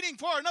not waiting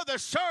for another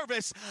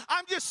service.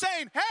 I'm just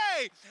saying,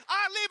 hey,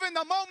 I live in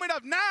the moment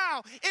of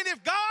now, and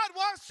if God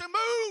wants to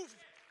move,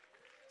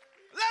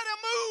 let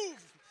Him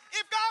move.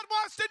 If God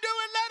wants to do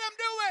it, let Him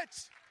do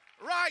it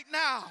right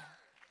now.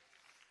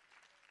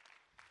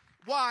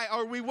 Why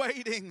are we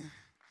waiting?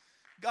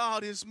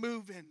 God is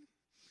moving.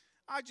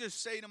 I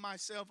just say to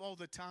myself all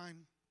the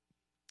time,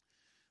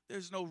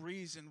 there's no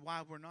reason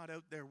why we're not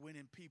out there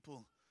winning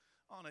people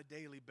on a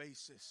daily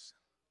basis.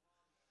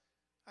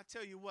 I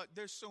tell you what,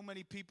 there's so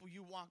many people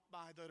you walk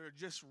by that are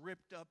just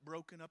ripped up,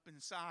 broken up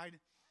inside.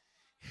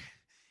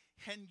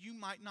 And you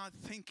might not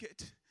think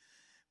it,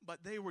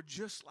 but they were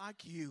just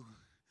like you.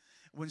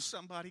 When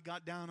somebody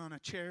got down on a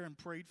chair and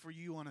prayed for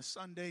you on a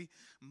Sunday,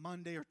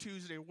 Monday, or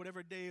Tuesday, or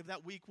whatever day of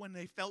that week, when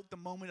they felt the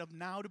moment of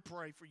now to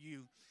pray for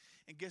you.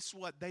 And guess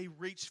what? They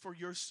reached for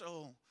your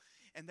soul.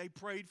 And they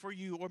prayed for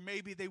you, or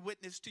maybe they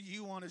witnessed to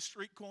you on a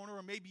street corner,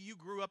 or maybe you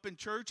grew up in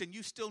church and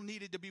you still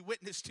needed to be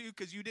witnessed to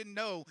because you didn't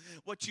know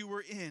what you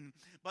were in.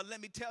 But let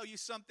me tell you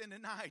something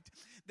tonight.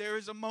 There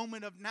is a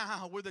moment of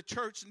now where the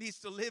church needs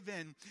to live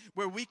in,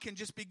 where we can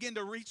just begin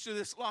to reach to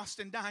this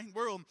lost and dying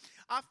world.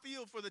 I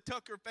feel for the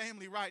Tucker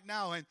family right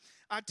now, and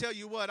I tell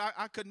you what,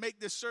 I could make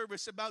this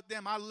service about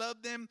them. I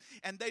love them,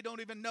 and they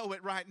don't even know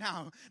it right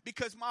now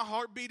because my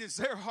heartbeat is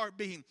their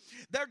heartbeat.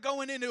 They're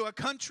going into a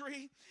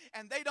country,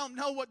 and they don't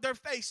know what they're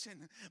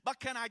facing. But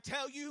can I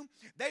tell you,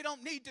 they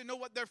don't need to know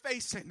what they're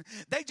facing.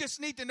 They just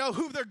need to know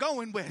who they're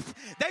going with.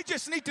 They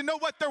just need to know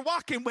what they're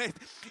walking with.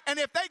 And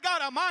if they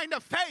got a mind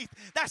of faith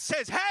that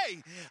says,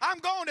 hey, I'm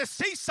going to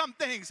see some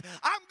things.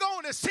 I'm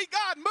going to see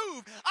God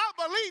move. I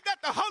believe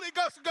that the Holy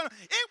Ghost is going to,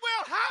 it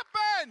will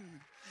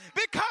happen.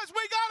 Because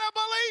we got to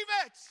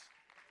believe it.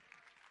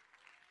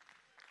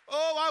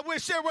 Oh, I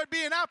wish there would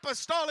be an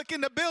apostolic in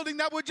the building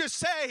that would just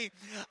say,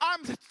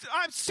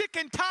 I'm sick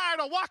and tired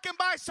of walking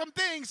by some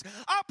things,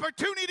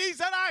 opportunities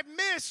that I've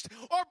missed,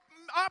 or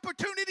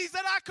opportunities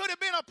that I could have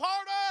been a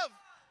part of.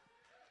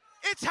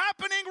 It's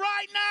happening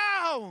right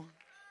now.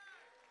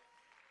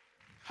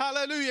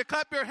 Hallelujah.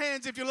 Clap your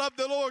hands if you love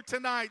the Lord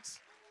tonight.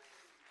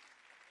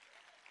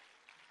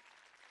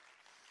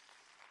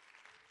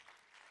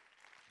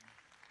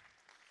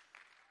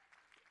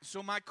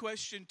 So my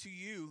question to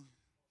you,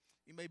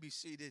 you may be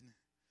seated,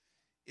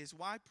 is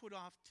why put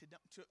off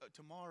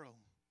tomorrow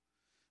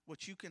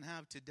what you can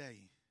have today?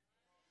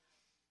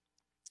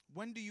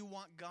 When do you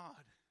want God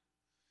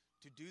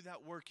to do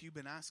that work you've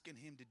been asking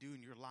him to do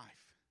in your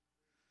life?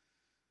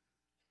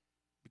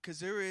 Because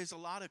there is a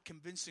lot of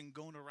convincing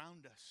going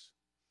around us.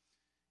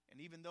 And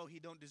even though he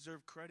don't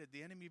deserve credit,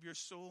 the enemy of your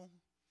soul,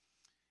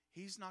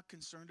 he's not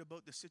concerned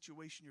about the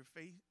situation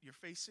you're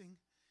facing.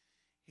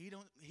 He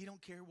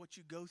don't care what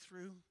you go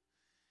through.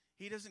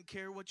 He doesn't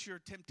care what your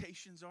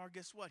temptations are.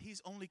 Guess what?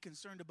 He's only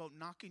concerned about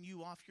knocking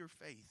you off your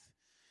faith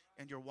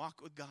and your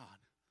walk with God.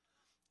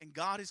 And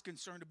God is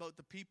concerned about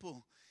the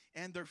people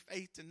and their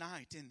faith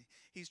tonight. And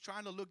he's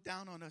trying to look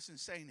down on us and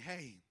saying,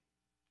 hey,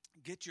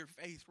 get your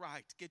faith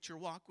right. Get your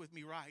walk with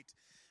me right.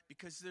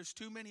 Because there's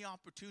too many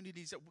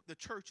opportunities that the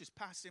church is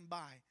passing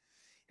by.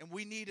 And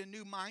we need a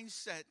new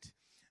mindset,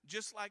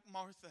 just like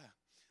Martha.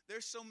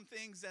 There's some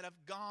things that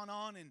have gone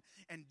on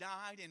and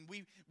died, and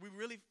we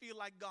really feel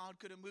like God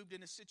could have moved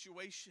in a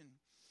situation.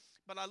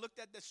 But I looked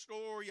at the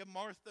story of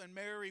Martha and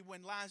Mary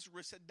when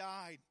Lazarus had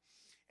died,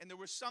 and there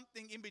was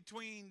something in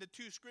between the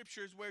two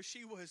scriptures where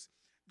she was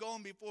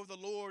going before the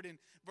Lord. In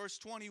verse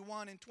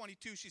 21 and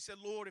 22, she said,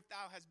 Lord, if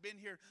thou hast been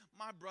here,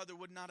 my brother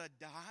would not have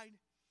died.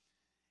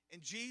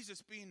 And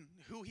Jesus, being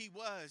who he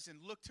was,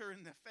 and looked her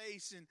in the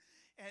face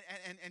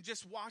and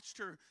just watched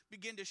her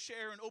begin to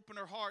share and open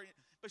her heart.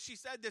 But she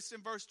said this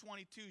in verse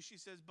 22. She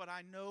says, but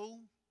I know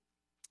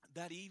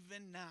that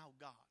even now,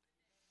 God.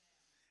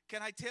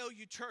 Can I tell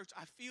you, church,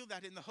 I feel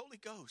that in the Holy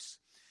Ghost.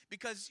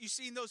 Because you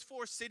see in those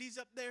 4 cities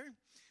up there,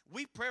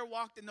 we prayer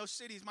walked in those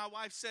cities. My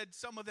wife said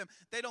some of them,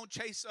 they don't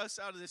chase us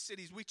out of the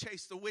cities. We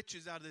chase the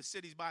witches out of the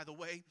cities, by the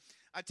way.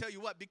 I tell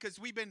you what, because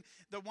we've been,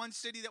 the one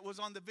city that was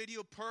on the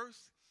video,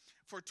 Perth,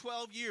 for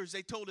 12 years,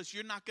 they told us,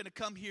 you're not going to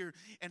come here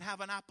and have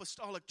an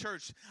apostolic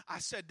church. I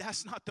said,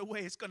 that's not the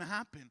way it's going to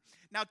happen.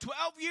 Now,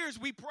 12 years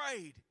we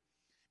prayed,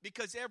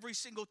 because every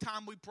single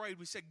time we prayed,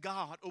 we said,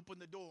 God, open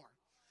the door.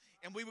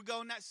 And we would go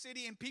in that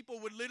city, and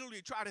people would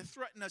literally try to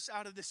threaten us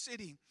out of the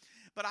city.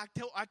 But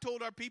I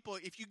told our people,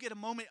 if you get a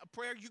moment of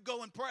prayer, you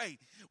go and pray.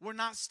 We're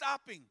not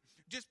stopping.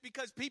 Just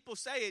because people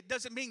say it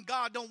doesn't mean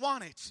God don't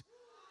want it.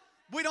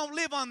 We don't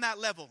live on that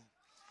level.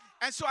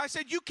 And so I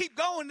said, you keep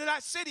going to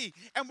that city,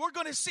 and we're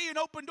going to see an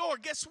open door.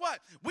 Guess what?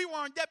 We were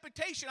on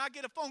deputation. I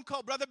get a phone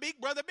call, Brother Beek.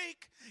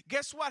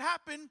 Guess what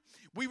happened?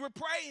 We were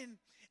praying,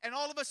 and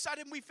all of a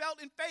sudden we felt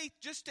in faith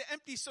just to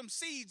empty some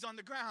seeds on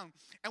the ground.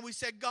 And we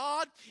said,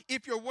 God,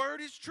 if your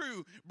word is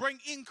true, bring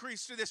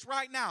increase to this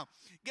right now.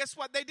 Guess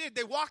what they did?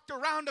 They walked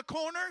around a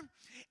corner,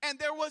 and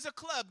there was a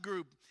club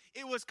group.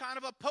 It was kind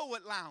of a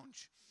poet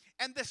lounge.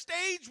 And the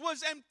stage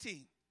was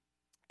empty.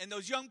 And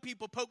those young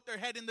people poked their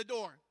head in the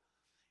door.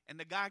 And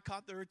the guy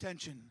caught their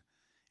attention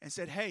and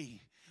said,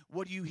 hey,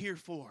 what are you here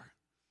for?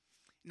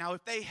 Now,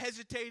 if they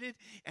hesitated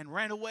and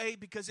ran away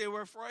because they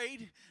were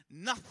afraid,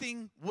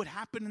 nothing would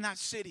happen in that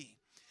city.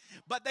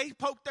 But they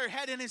poked their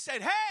head in and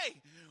said,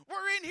 hey,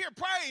 we're in here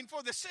praying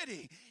for the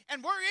city.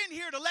 And we're in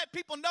here to let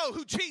people know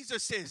who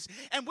Jesus is.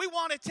 And we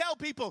want to tell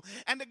people.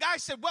 And the guy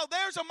said, well,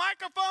 there's a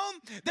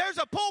microphone. There's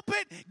a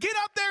pulpit. Get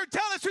up there and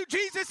tell us who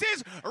Jesus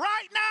is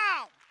right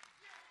now.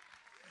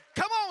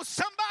 Come on,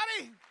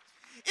 somebody.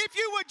 If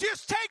you would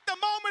just take the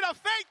moment of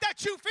faith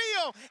that you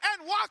feel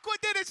and walk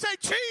with it and say,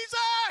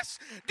 Jesus,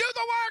 do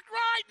the work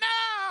right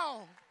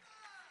now.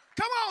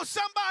 Come on,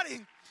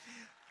 somebody.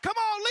 Come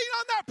on, lean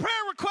on that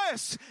prayer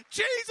request.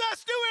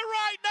 Jesus, do it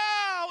right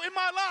now in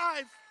my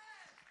life.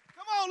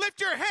 Come on,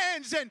 lift your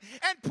hands and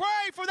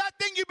pray for that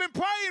thing you've been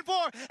praying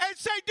for and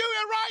say, do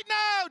it right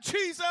now,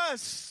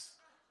 Jesus.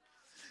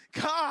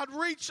 God,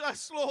 reach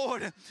us,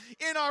 Lord,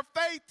 in our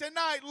faith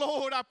tonight,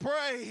 Lord, I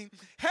pray.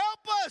 Help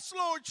us,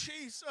 Lord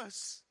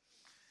Jesus.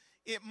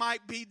 It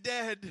might be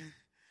dead,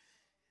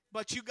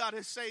 but you got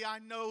to say, I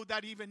know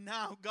that even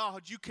now,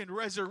 God, you can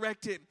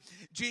resurrect it.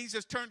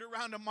 Jesus turned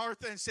around to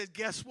Martha and said,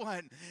 guess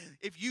what?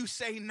 If you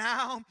say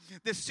now,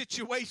 the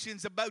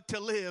situation's about to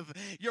live.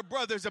 Your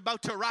brother's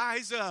about to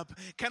rise up.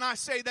 Can I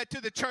say that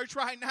to the church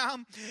right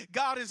now?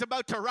 God is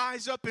about to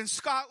rise up in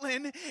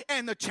Scotland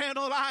and the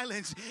Channel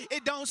Islands.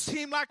 It don't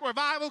seem like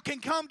revival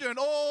can come to an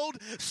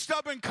old,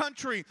 stubborn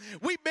country.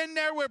 We've been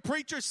there where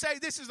preachers say,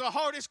 this is the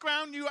hardest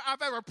ground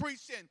I've ever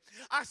preached in.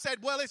 I said,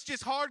 well, it's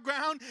just hard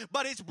ground,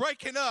 but it's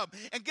breaking up.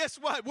 And guess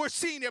what? We're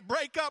seeing it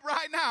break up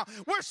right now.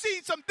 We're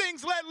seeing some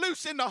things let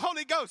loose in the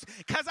Holy Ghost,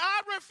 because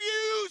I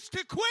refuse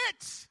to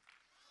quit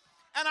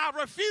and I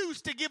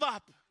refuse to give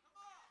up.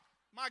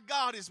 My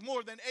God is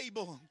more than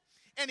able.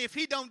 And if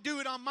he don't do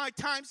it on my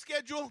time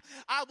schedule,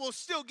 I will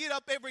still get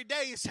up every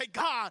day and say,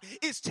 God,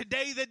 is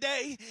today the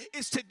day?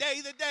 Is today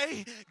the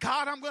day?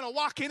 God, I'm going to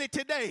walk in it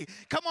today.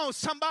 Come on,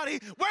 somebody.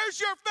 Where's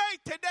your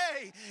faith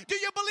today? Do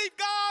you believe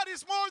God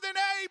is more than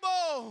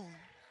able?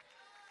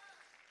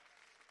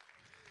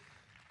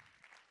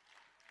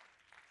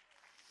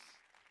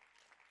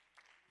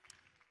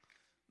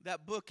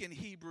 That book in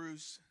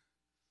Hebrews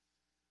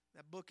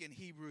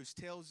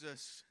tells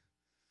us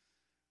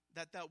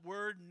that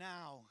word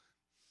now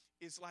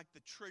is like the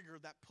trigger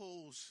that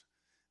pulls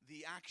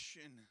the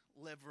action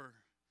lever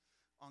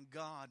on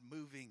God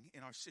moving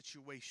in our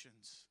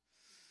situations.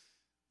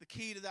 The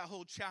key to that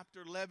whole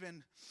chapter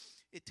 11,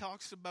 it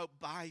talks about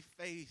by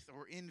faith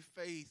or in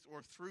faith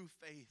or through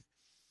faith.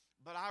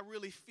 But I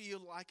really feel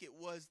like it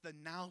was the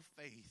now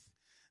faith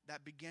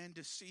that began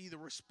to see the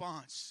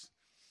response.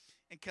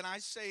 And can I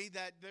say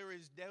that there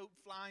is doubt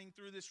flying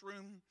through this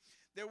room?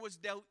 There was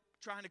doubt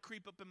trying to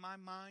creep up in my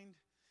mind.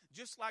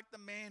 Just like the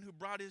man who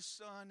brought his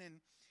son and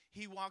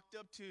he walked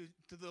up to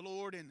the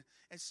Lord and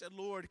said,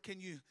 Lord,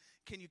 can you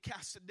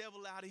cast the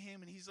devil out of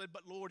him? And he said,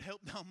 but Lord, help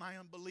thou my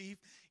unbelief.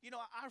 You know,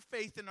 our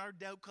faith and our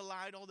doubt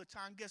collide all the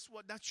time. Guess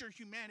what? That's your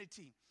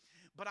humanity.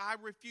 But I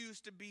refuse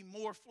to be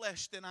more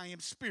flesh than I am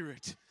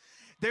spirit.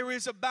 There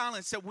is a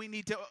balance that we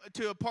need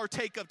to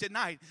partake of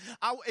tonight.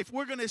 If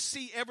we're going to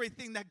see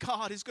everything that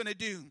God is going to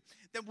do,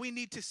 then we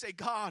need to say,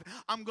 God,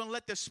 I'm going to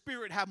let the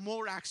Spirit have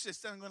more access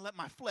than I'm going to let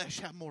my flesh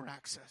have more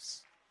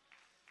access.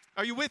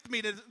 Are you with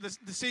me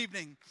this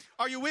evening?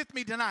 Are you with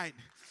me tonight?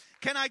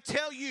 Can I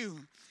tell you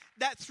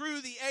that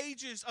through the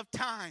ages of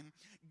time,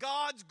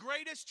 God's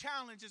greatest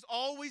challenge has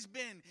always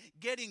been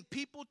getting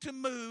people to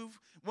move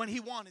when He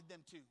wanted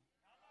them to.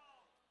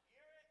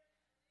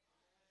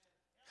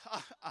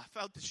 I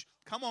felt this.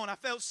 Come on, I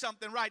felt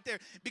something right there.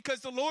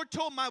 Because the Lord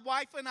told my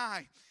wife and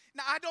I,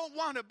 now I don't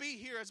want to be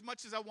here as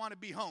much as I want to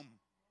be home.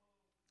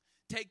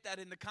 Take that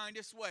in the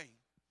kindest way.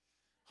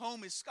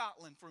 Home is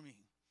Scotland for me.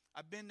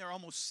 I've been there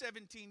almost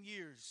 17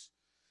 years.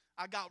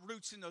 I got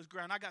roots in those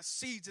ground. I got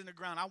seeds in the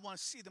ground. I want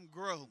to see them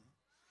grow.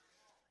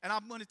 And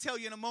I'm going to tell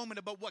you in a moment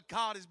about what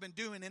God has been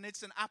doing. And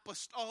it's an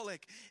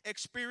apostolic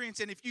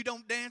experience. And if you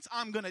don't dance,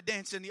 I'm going to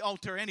dance in the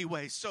altar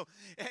anyway. So,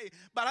 hey,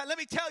 but let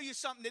me tell you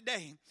something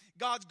today.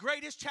 God's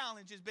greatest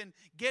challenge has been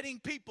getting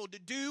people to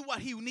do what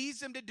He needs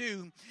them to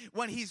do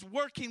when He's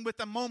working with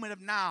the moment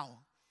of now.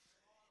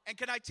 And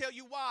can I tell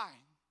you why?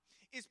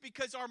 It's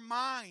because our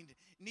mind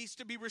needs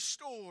to be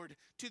restored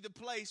to the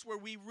place where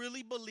we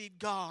really believe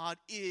God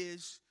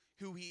is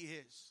who He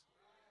is.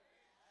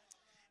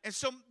 And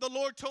so the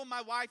Lord told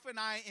my wife and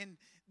I, and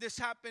this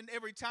happened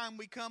every time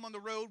we come on the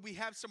road, we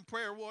have some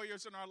prayer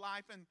warriors in our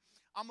life, and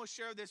I'm going to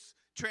share this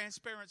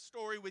transparent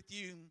story with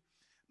you.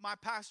 My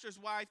pastor's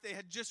wife, they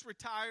had just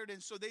retired,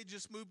 and so they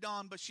just moved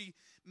on, but she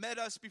met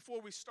us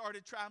before we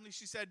started traveling.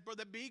 She said,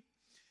 Brother Beek,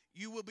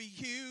 you will be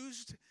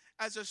used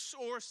as a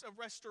source of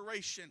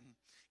restoration.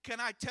 Can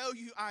I tell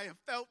you, I have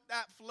felt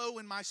that flow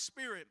in my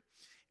spirit.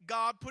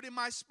 God put in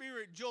my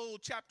spirit Joel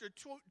chapter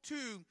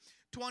 2,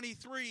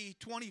 23,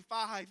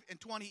 25, and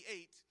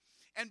 28,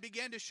 and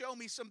began to show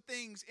me some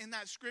things in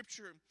that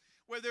scripture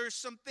where there's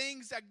some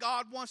things that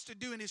God wants to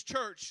do in His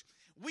church.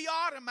 We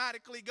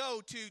automatically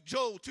go to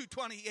Joel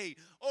 2:28.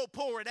 Oh,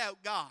 pour it out,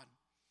 God.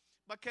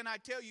 But can I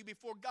tell you,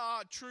 before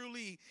God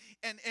truly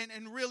and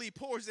really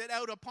pours it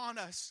out upon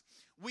us,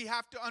 we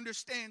have to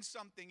understand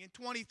something. In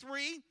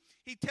 23,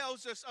 He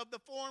tells us of the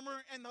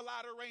former and the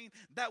latter rain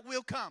that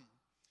will come.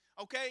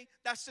 Okay?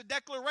 That's the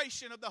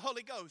declaration of the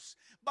Holy Ghost.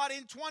 But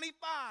in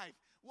 25,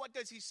 what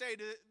does He say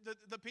to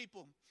the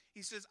people?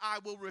 He says, I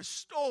will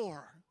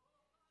restore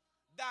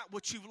that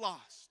which you've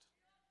lost.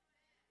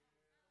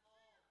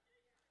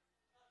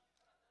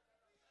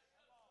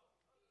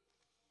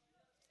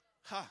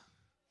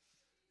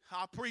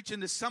 I'm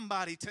preaching to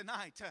somebody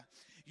tonight.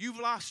 You've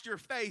lost your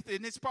faith,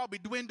 and it's probably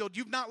dwindled.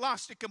 You've not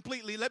lost it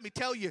completely, let me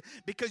tell you,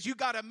 because you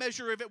got a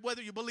measure of it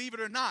whether you believe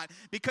it or not,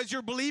 because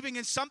you're believing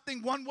in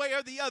something one way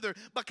or the other.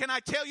 But can I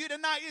tell you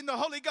tonight in the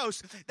Holy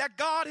Ghost that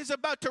God is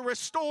about to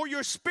restore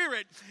your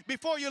spirit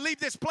before you leave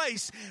this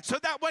place, so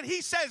that when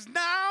He says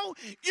now,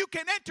 you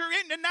can enter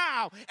into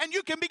now, and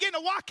you can begin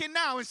to walk in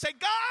now and say,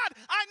 God,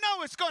 I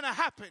know it's going to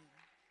happen.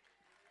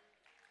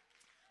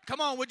 Come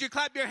on, would you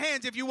clap your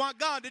hands if you want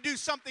God to do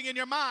something in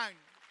your mind?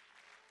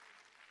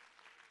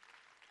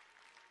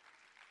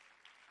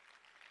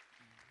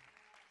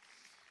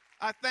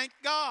 I thank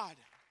God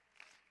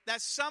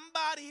that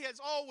somebody has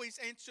always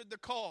answered the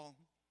call.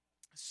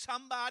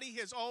 Somebody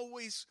has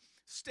always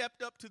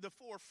stepped up to the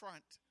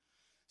forefront.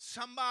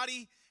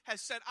 Somebody has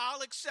said,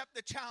 I'll accept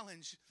the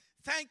challenge.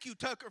 Thank you,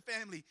 Tucker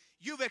family.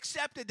 You've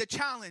accepted the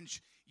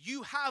challenge.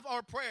 You have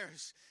our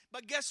prayers.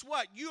 But guess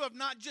what? You have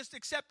not just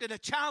accepted a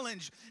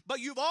challenge,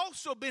 but you've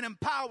also been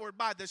empowered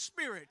by the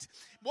Spirit.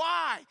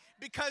 Why?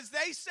 Because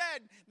they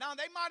said, now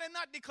they might have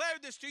not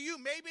declared this to you.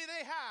 Maybe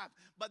they have.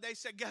 But they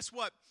said, guess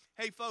what?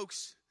 Hey,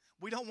 folks,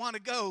 we don't want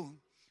to go.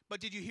 But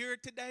did you hear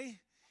it today?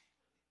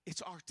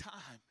 It's our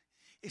time.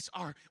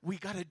 We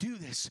got to do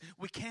this.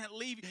 We can't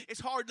leave. It's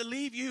hard to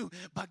leave you.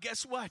 But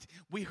guess what?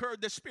 We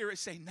heard the Spirit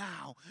say,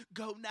 now,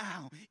 go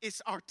now.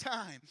 It's our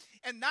time.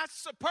 And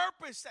that's the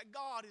purpose that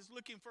God is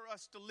looking for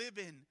us to live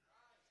in,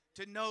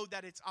 to know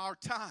that it's our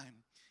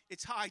time.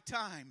 It's high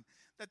time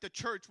that the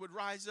church would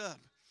rise up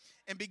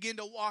and begin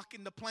to walk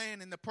in the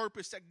plan and the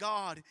purpose that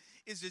God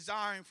is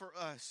desiring for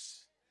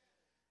us.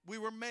 We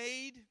were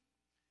made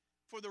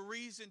for the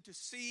reason to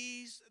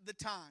seize the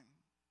time.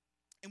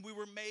 And we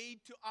were made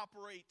to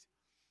operate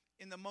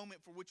in the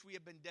moment for which we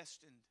have been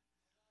destined.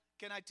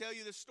 Can I tell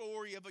you the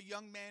story of a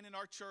young man in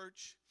our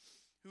church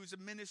who's a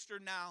minister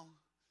now?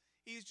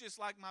 He's just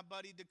like my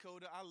buddy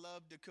Dakota. I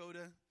love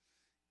Dakota.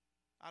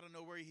 I don't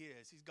know where he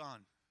is. He's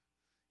gone.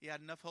 He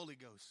had enough Holy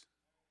Ghost.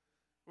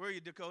 Where are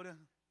you, Dakota?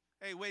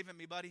 Hey, wave at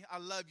me, buddy. I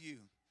love you.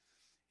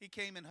 He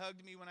came and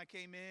hugged me when I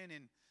came in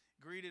and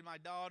greeted my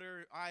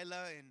daughter,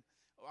 Isla, and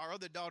our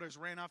other daughters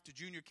ran off to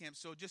junior camp.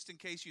 So just in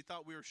case you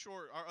thought we were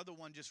short, our other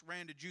one just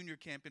ran to junior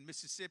camp in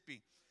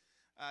Mississippi.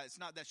 It's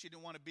not that she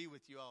didn't want to be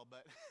with you all,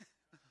 but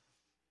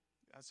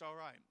that's all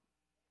right.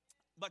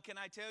 But can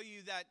I tell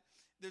you that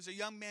there's a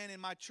young man in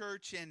my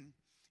church, and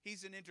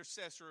he's an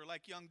intercessor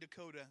like young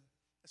Dakota.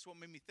 That's what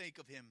made me think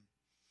of him.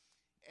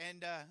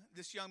 And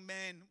this young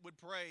man would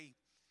pray.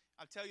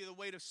 I'll tell you the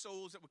weight of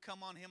souls that would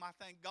come on him. I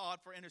thank God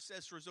for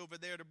intercessors over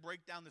there to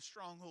break down the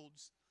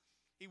strongholds.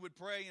 He would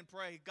pray and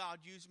pray, God,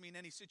 use me in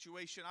any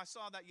situation. I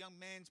saw that young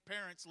man's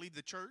parents leave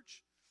the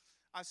church.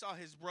 I saw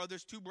his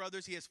brothers, 2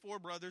 brothers. He has 4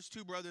 brothers.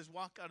 2 brothers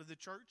walk out of the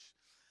church.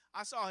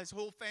 I saw his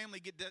whole family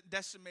get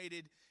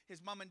decimated.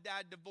 His mom and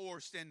dad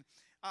divorced and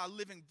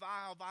living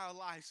vile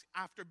lives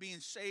after being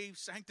saved,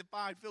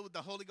 sanctified, filled with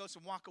the Holy Ghost,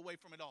 and walk away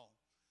from it all.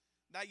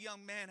 That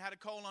young man had a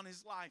call on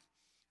his life.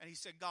 And he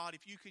said, God,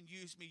 if you can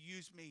use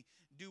me,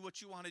 do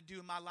what you want to do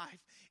in my life.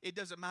 It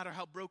doesn't matter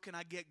how broken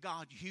I get,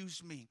 God,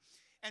 use me.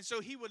 And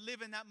so he would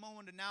live in that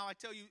moment. And now I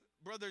tell you,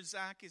 Brother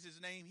Zach is his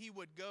name. He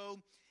would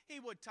go. He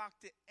would talk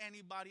to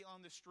anybody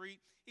on the street.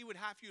 He would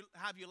have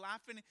you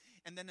laughing.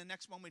 And then the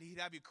next moment he'd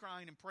have you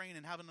crying and praying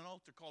and having an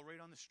altar call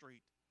right on the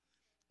street.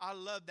 I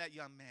love that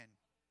young man.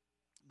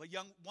 But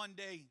one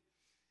day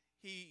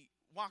he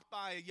walked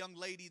by a young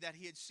lady that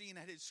he had seen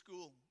at his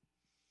school.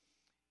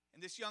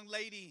 And this young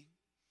lady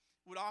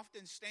would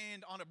often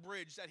stand on a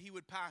bridge that he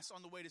would pass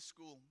on the way to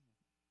school.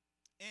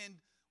 And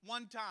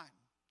one time,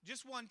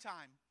 just one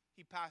time,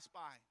 he passed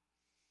by.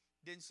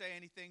 Didn't say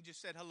anything,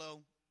 just said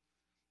hello.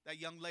 That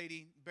young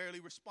lady barely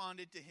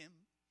responded to him.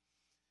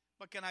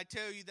 But can I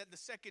tell you that the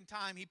second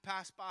time he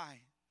passed by,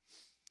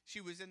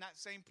 she was in that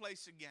same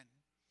place again.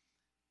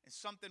 And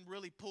something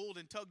really pulled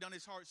and tugged on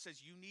his heart,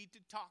 says, you need to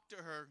talk to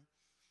her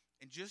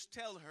and just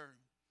tell her,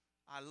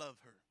 I love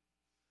her.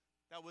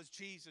 That was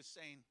Jesus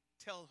saying,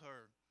 tell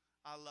her,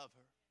 I love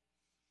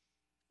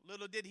her.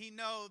 Little did he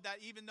know that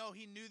even though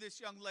he knew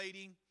this young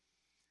lady,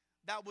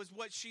 that was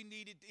what she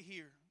needed to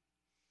hear.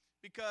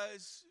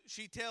 Because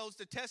she tells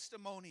the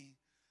testimony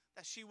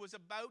that she was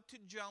about to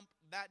jump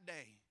that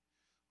day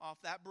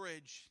off that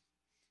bridge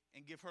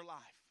and give her life.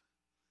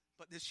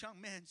 But this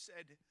young man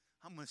said,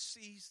 I'm going to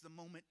seize the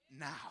moment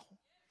now.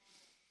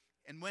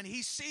 And when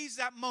he seized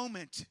that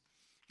moment,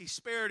 he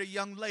spared a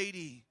young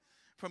lady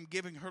from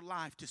giving her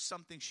life to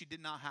something she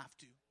did not have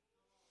to.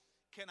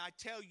 Can I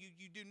tell you,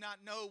 you do not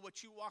know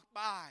what you walk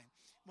by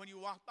when you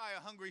walk by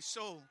a hungry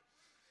soul.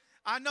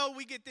 I know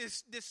we get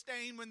this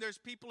disdain when there's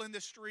people in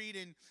the street,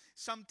 and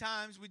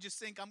sometimes we just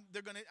think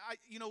they're going to,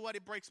 you know what,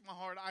 it breaks my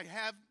heart.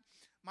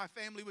 My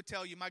family would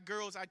tell you, my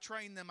girls, I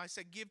train them. I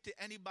said, give to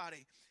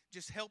anybody.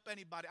 Just help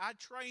anybody. I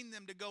train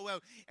them to go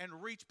out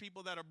and reach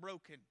people that are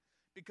broken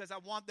because I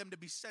want them to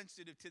be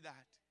sensitive to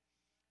that.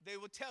 They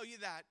will tell you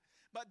that.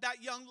 But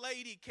that young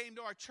lady came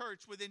to our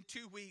church within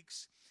 2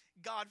 weeks.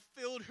 God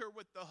filled her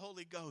with the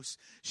Holy Ghost.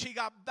 She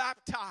got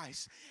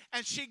baptized,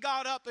 and she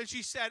got up and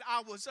she said,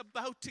 I was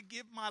about to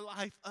give my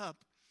life up.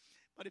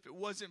 But if it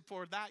wasn't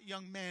for that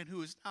young man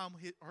who is now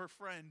her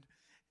friend,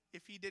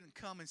 if he didn't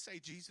come and say,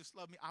 Jesus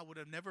loved me, I would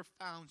have never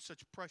found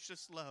such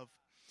precious love.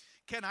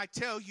 Can I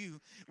tell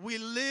you, we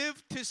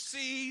live to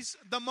seize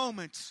the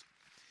moments.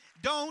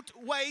 Don't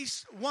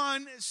waste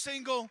one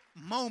single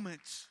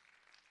moment.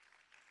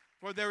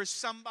 For there is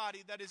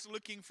somebody that is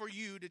looking for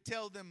you to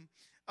tell them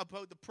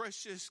about the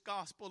precious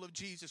gospel of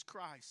Jesus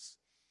Christ.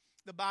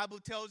 The Bible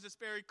tells us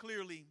very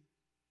clearly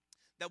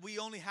that we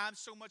only have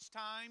so much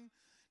time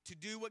to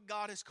do what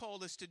God has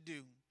called us to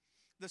do.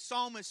 The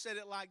psalmist said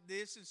it like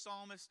this in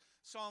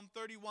Psalm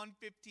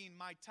 31:15,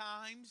 my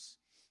times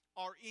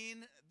are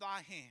in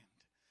thy hand.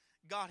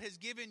 God has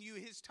given you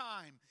his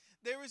time.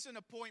 There is an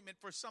appointment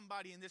for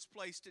somebody in this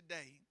place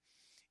today.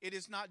 It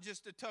is not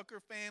just the Tucker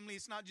family.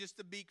 It's not just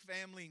the Beek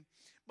family.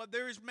 But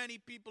there is many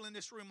people in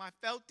this room. I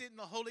felt it in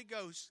the Holy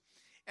Ghost.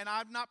 And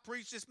I've not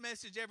preached this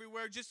message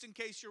everywhere, just in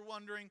case you're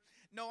wondering.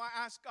 No, I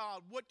asked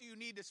God, what do you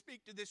need to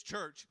speak to this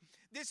church?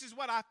 This is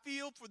what I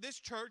feel for this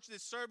church,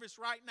 this service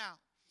right now.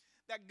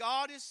 That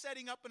God is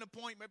setting up an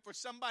appointment for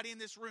somebody in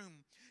this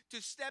room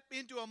to step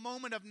into a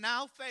moment of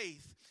now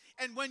faith.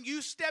 And when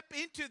you step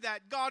into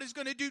that, God is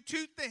going to do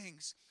 2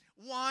 things.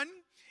 One,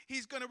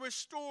 he's going to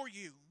restore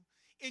you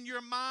in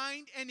your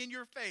mind and in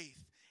your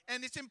faith.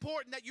 And it's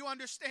important that you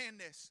understand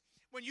this.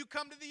 When you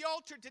come to the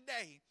altar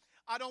today,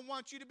 I don't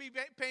want you to be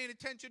paying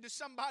attention to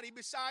somebody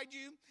beside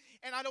you,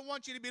 and I don't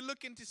want you to be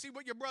looking to see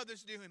what your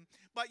brother's doing.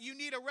 But you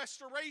need a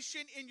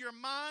restoration in your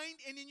mind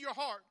and in your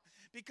heart,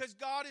 because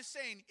God is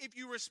saying, if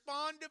you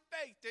respond to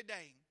faith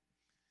today,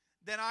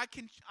 then I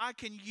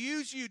can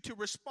use you to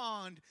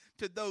respond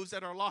to those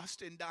that are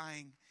lost and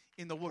dying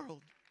in the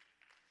world.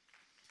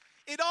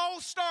 It all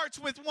starts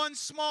with one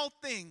small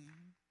thing.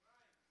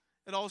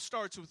 It all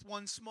starts with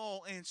one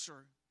small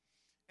answer.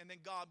 And then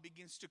God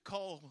begins to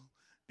call.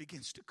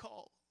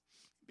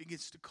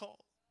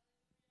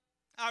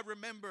 I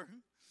remember,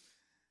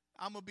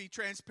 I'm going to be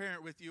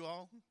transparent with you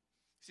all.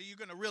 See, you're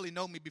going to really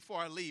know me before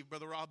I leave,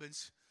 Brother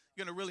Robbins.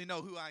 You're going to really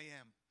know who I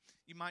am.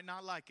 You might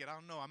not like it. I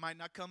don't know. I might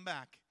not come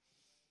back.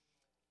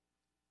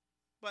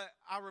 But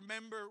I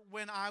remember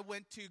when I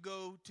went to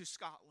go to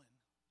Scotland.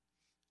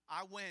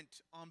 I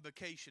went on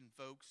vacation,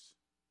 folks.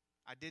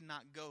 I did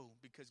not go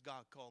because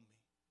God called me.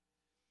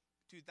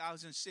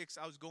 2006,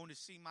 I was going to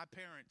see my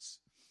parents.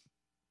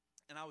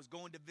 And I was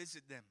going to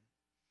visit them.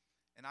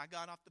 And I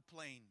got off the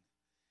plane.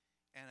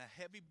 And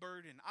a heavy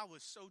burden. I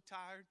was so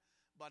tired,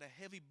 but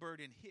a heavy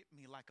burden hit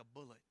me like a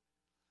bullet.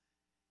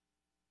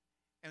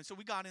 And so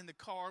we got in the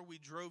car. We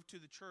drove to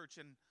the church.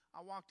 And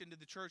I walked into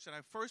the church. And I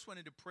first went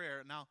into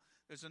prayer. Now,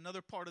 there's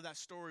another part of that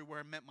story where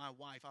I met my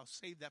wife. I'll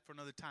save that for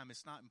another time.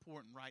 It's not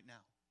important right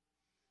now.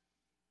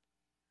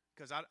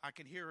 Because I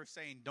can hear her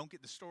saying, don't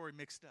get the story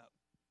mixed up.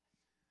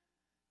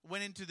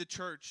 Went into the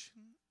church.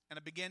 And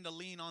I began to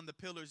lean on the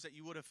pillars that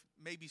you would have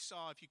maybe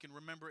saw if you can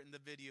remember it in the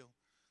video.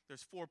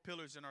 There's 4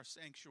 pillars in our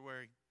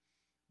sanctuary.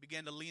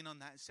 Began to lean on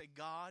that and say,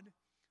 God,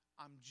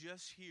 I'm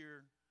just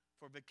here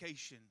for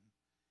vacation.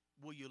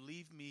 Will you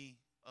leave me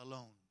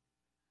alone?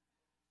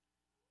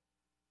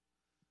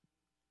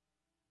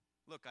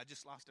 Look, I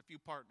just lost a few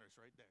partners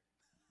right there.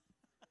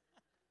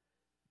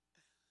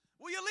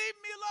 Will you leave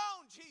me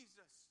alone,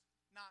 Jesus?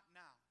 Not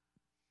now.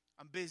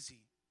 I'm busy.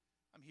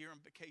 I'm here on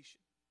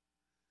vacation.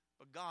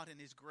 But God in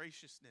his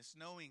graciousness,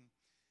 knowing,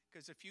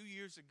 because a few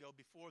years ago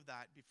before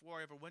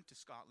I ever went to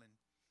Scotland,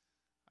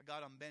 I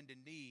got on bended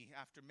knee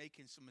after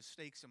making some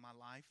mistakes in my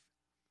life.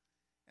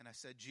 And I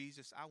said,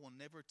 Jesus, I will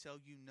never tell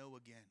you no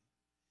again.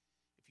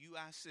 If you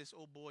ask this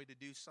old boy to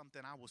do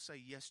something, I will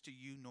say yes to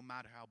you no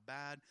matter how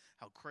bad,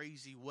 how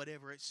crazy,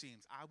 whatever it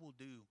seems. I will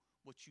do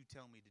what you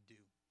tell me to do.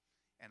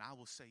 And I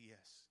will say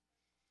yes.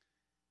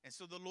 And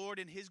so the Lord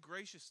in his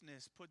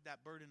graciousness put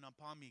that burden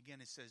upon me again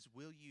and says,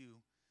 will you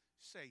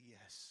say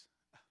yes?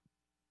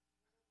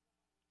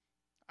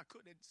 I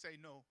couldn't say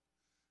no.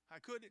 I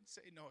couldn't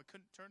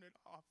turn it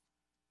off.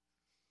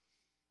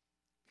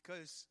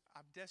 Because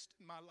I've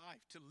destined my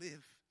life to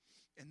live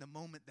in the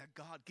moment that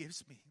God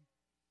gives me.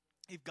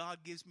 If God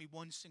gives me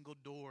one single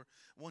door,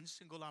 one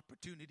single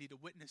opportunity to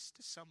witness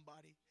to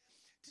somebody,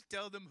 to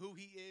tell them who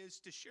he is,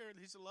 to share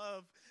his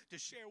love, to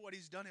share what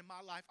he's done in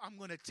my life, I'm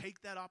going to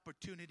take that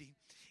opportunity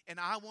and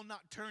I will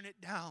not turn it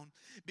down,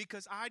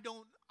 because I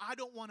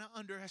don't want to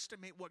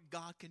underestimate what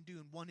God can do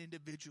in one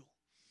individual.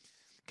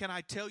 Can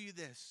I tell you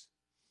this?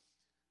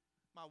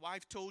 My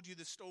wife told you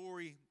the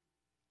story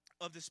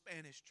of the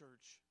Spanish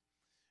church.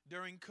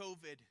 During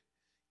COVID,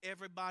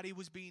 everybody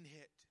was being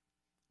hit.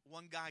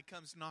 One guy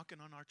comes knocking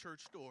on our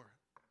church door.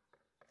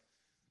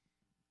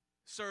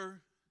 Sir,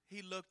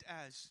 he looked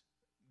as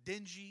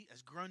dingy,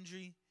 as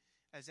grungy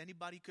as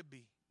anybody could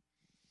be.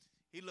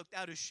 He looked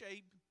out of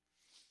shape.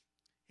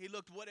 He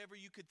looked whatever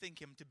you could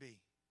think him to be.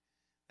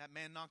 That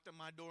man knocked on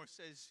my door and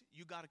says,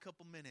 you got a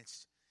couple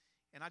minutes.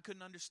 And I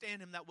couldn't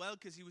understand him that well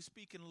because he was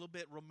speaking a little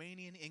bit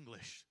Romanian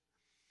English.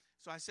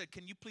 So I said,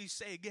 can you please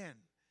say again,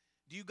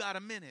 do you got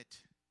a minute?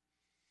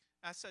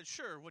 I said,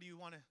 sure. What do you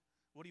want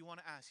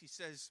to ask? He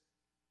says,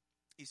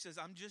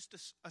 I'm just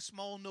a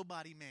small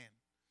nobody man.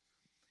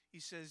 He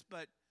says,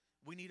 but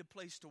we need a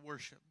place to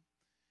worship.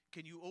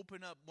 Can you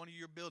open up one of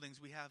your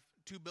buildings? We have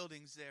 2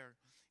 buildings there.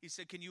 He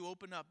said, can you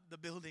open up the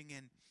building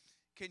and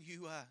can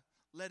you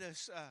let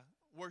us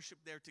worship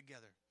there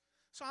together?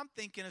 So I'm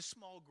thinking a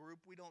small group.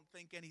 We don't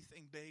think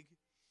anything big.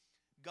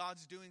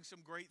 God's doing some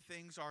great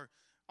things. Our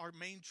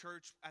main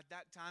church at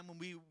that time, when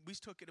we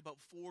took it about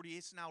 40,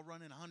 it's now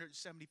running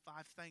 175,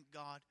 thank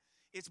God.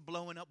 It's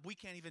blowing up. We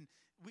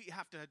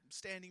have to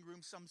standing room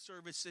some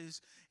services.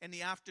 In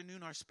the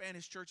afternoon, our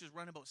Spanish churches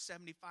run about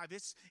 75.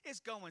 It's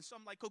going. So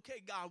I'm like,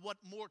 okay, God, what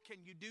more can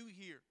you do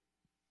here?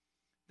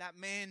 That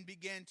man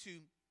began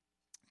to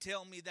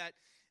tell me that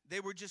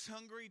they were just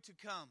hungry to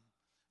come.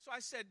 So I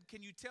said,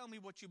 can you tell me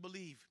what you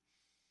believe?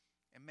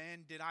 And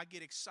man, did I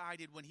get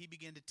excited when he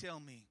began to tell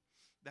me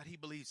that he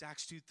believes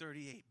Acts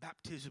 2:38,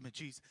 baptism of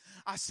Jesus.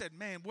 I said,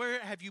 man, where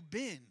have you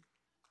been?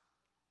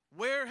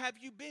 Where have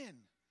you been?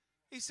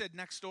 He said,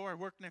 next door. I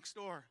work next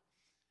door.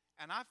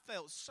 And I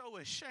felt so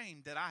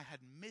ashamed that I had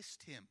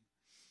missed him,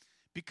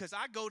 because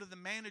I go to the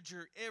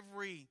manager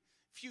every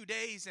few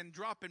days and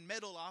dropping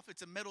metal off.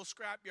 It's a metal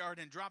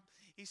scrapyard and drop.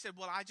 He said,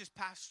 well, I just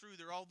pass through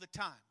there all the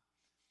time.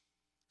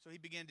 So he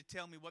began to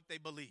tell me what they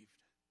believed.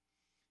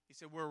 He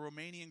said, we're a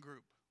Romanian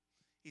group.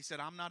 He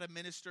said, I'm not a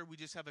minister. We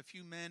just have a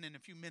few men and a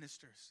few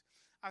ministers.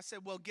 I said,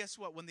 well, guess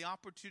what? When the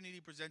opportunity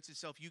presents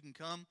itself, you can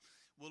come.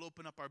 We'll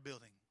open up our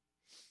building.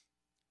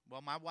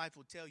 Well, my wife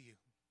will tell you,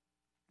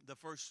 the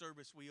first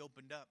service we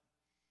opened up,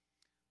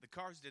 the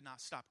cars did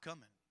not stop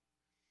coming.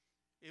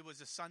 It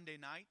was a Sunday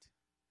night,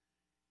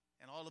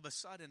 and all of a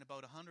sudden,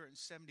 about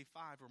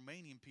 175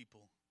 Romanian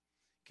people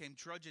came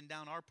trudging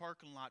down our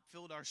parking lot,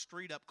 filled our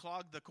street up,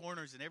 clogged the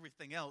corners and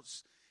everything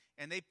else.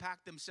 And they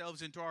packed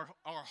themselves into our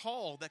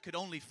hall that could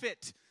only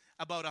fit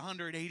about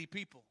 180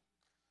 people.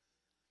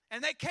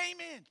 And they came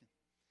in.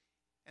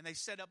 And they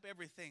set up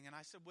everything. And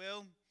I said,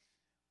 well,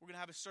 we're going to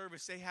have a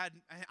service.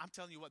 I'm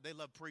telling you what, they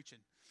love preaching.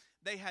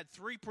 They had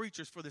 3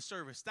 preachers for the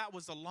service. That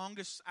was the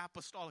longest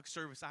apostolic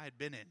service I had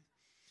been in.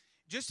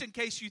 Just in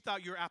case you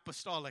thought you're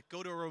apostolic,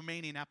 go to a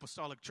Romanian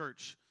apostolic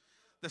church.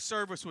 The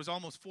service was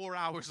almost 4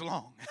 hours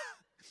long.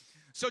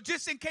 So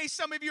just in case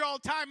some of you are all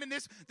time in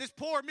this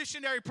poor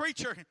missionary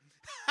preacher,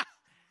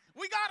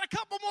 we got a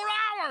couple more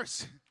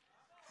hours.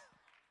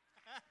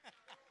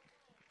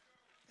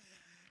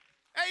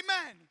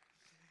 Amen.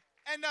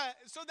 And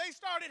so they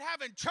started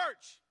having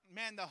church.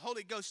 Man, the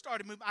Holy Ghost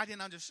started moving. I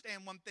didn't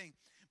understand one thing.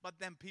 But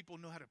then people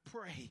knew how to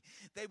pray.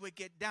 They would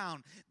get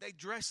down. They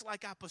dressed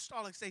like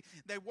apostolics.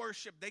 They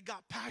worshiped. They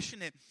got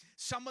passionate.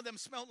 Some of them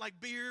smelled like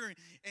beer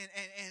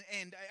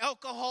and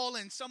alcohol,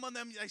 and some of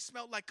them, they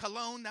smelled like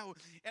cologne.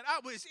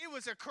 It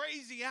was a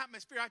crazy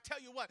atmosphere, I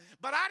tell you what.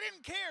 But I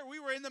didn't care. We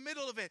were in the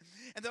middle of it.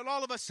 And then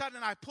all of a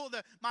sudden, I pulled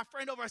my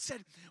friend over. I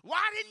said,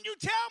 why didn't you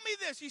tell me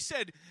this? He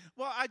said,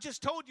 well, I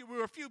just told you we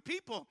were a few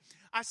people.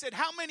 I said,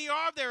 how many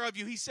are there of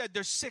you? He said,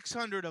 there's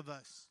 600 of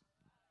us.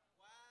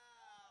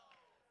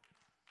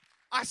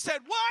 I said,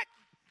 what?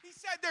 He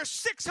said, there's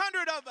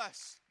 600 of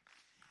us.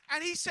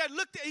 And he said,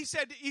 look, he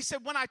said,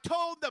 when I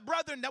told the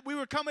brethren that we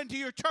were coming to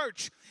your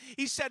church,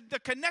 he said, the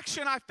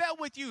connection I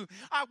felt with you,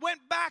 I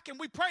went back and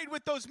we prayed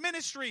with those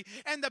ministry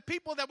and the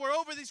people that were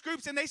over these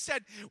groups, and they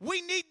said,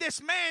 we need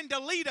this man to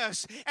lead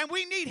us, and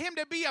we need him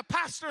to be a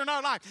pastor in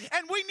our life,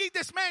 and we need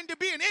this man to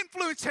be an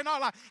influence in our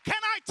life. Can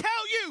I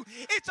tell you,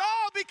 it's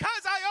all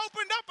because I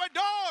opened up a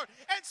door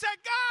and said,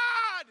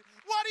 God,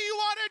 what do you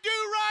want to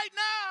do right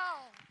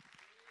now?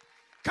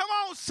 Come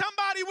on,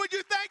 somebody, would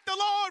you thank the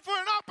Lord for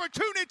an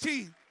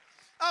opportunity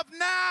of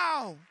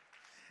now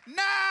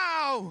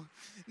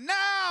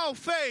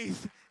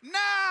faith,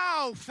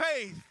 now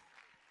faith,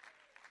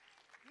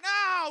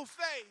 now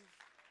faith.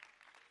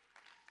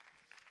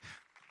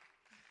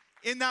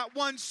 In that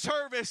one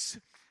service,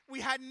 we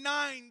had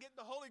 9 get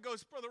the Holy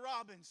Ghost, Brother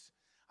Robbins.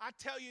 I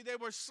tell you, they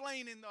were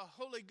slain in the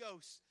Holy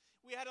Ghost.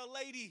 We had a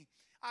lady,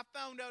 I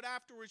found out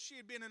afterwards, she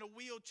had been in a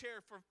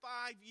wheelchair for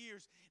 5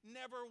 years,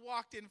 never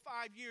walked in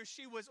 5 years.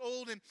 She was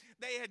old and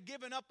they had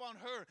given up on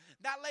her.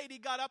 That lady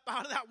got up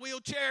out of that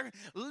wheelchair,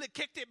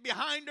 kicked it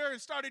behind her, and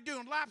started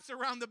doing laps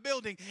around the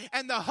building.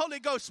 And the Holy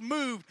Ghost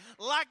moved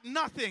like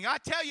nothing. I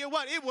tell you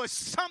what, it was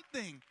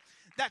something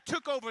that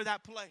took over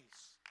that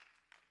place.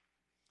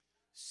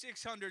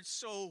 600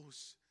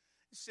 souls.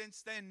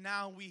 Since then,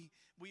 now we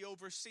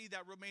oversee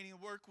that Romanian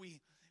work.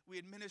 We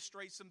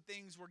administrate some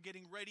things. We're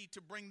getting ready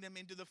to bring them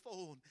into the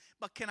fold.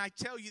 But can I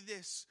tell you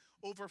this?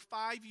 Over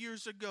 5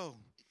 years ago,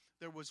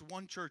 there was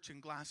one church in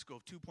Glasgow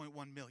of 2.1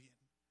 million.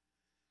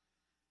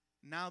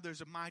 Now there's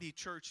a mighty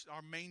church,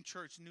 our main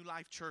church, New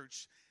Life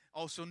Church.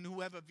 Also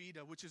Nueva Vida,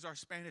 which is our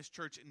Spanish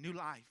church, New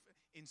Life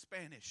in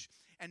Spanish.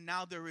 And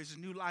now there is a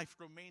New Life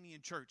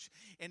Romanian church.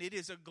 And it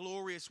is a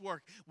glorious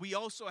work. We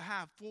also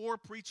have 4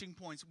 preaching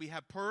points. We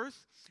have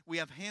Perth. We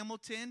have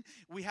Hamilton.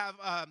 We have,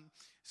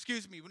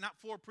 not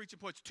 4 preaching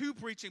points, 2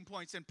 preaching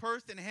points in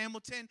Perth and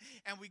Hamilton.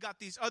 And we got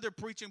these other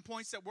preaching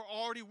points that we're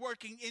already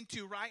working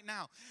into right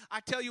now. I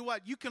tell you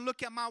what, you can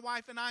look at my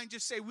wife and I and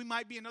just say we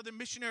might be another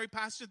missionary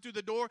pastor through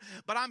the door.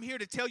 But I'm here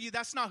to tell you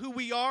that's not who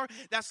we are.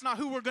 That's not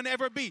who we're going to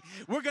ever be.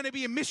 We're going to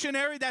be a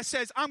missionary that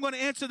says I'm going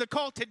to answer the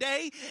call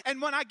today.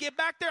 And when I get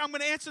back there, I'm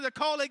going to answer the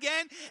call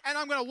again. And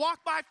I'm going to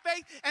walk by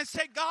faith and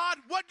say, God,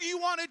 what do you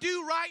want to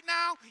do right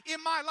now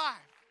in my life?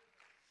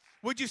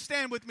 Would you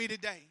stand with me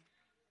today?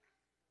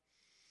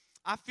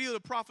 I feel to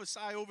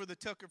prophesy over the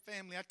Tucker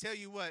family. I tell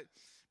you what,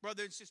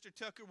 brother and sister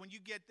Tucker, when you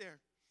get there,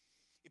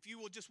 if you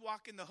will just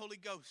walk in the Holy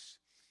Ghost,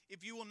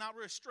 if you will not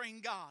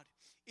restrain God,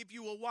 if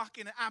you will walk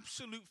in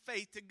absolute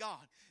faith to God,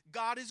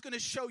 God is going to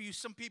show you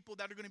some people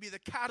that are going to be the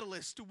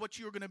catalyst to what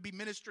you're going to be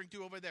ministering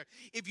to over there.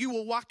 If you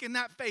will walk in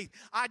that faith,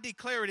 I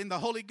declare it in the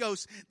Holy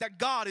Ghost that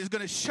God is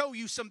going to show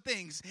you some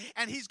things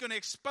and he's going to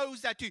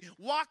expose that to you.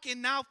 Walk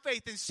in now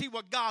faith and see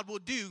what God will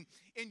do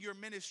in your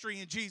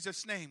ministry in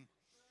Jesus' name.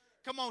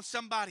 Come on,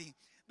 somebody.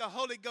 The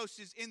Holy Ghost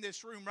is in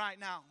this room right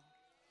now.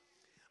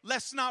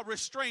 Let's not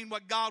restrain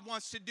what God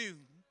wants to do.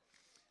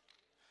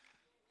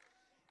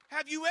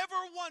 Have you ever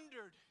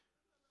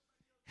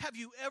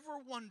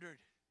wondered,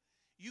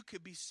 you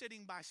could be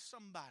sitting by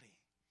somebody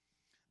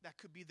that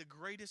could be the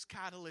greatest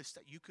catalyst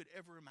that you could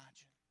ever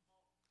imagine?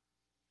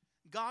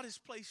 God has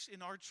placed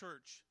in our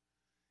church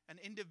an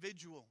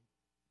individual.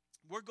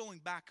 We're going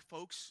back,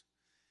 folks.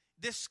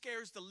 This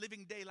scares the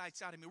living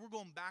daylights out of me. We're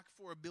going back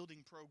for a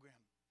building program.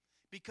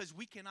 Because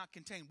we cannot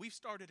contain. We've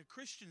started a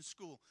Christian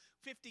school,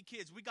 50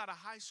 kids. We got a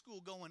high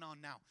school going on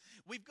now.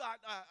 We've got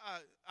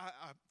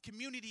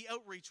community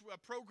outreach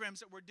programs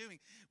that we're doing.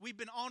 We've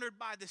been honored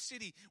by the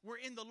city. We're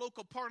in the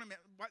local parliament.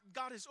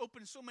 God has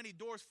opened so many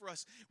doors for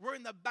us. We're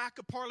in the back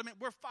of parliament.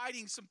 We're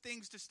fighting some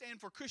things to stand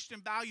for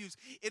Christian values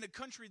in a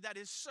country that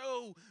is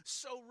so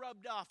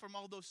rubbed off from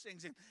all those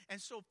things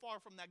and so far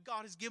from that.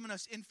 God has given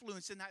us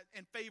influence in that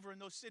and favor in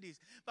those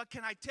cities. But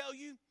can I tell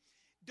you,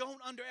 Don't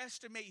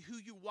underestimate who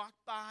you walk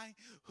by,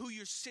 who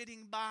you're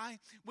sitting by.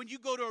 When you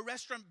go to a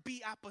restaurant,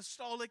 be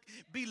apostolic,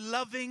 be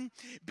loving,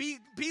 be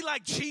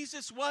like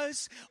Jesus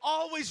was,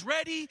 always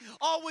ready,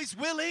 always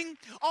willing,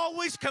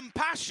 always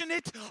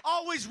compassionate,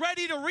 always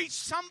ready to reach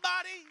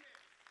somebody.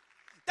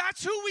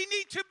 That's who we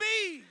need to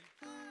be.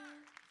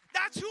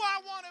 That's who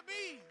I want to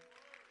be.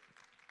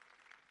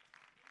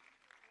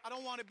 I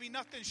don't want to be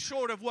nothing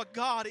short of what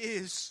God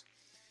is.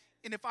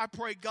 And if I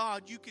pray,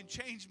 God, you can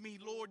change me,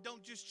 Lord.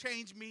 Don't just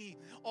change me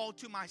all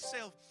to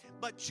myself,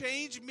 but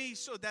change me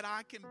so that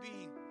I can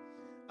be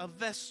a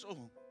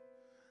vessel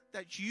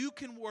that you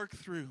can work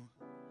through.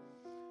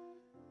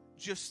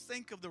 Just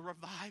think of the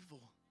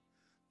revival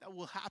that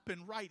will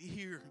happen right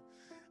here.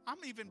 I'm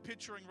even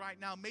picturing right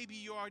now, maybe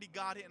you already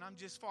got it and I'm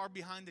just far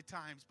behind the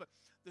times, but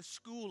the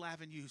school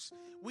avenues,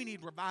 we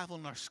need revival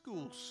in our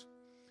schools.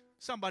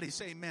 Somebody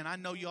say, man, I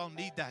know y'all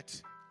need that.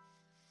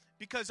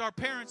 Because our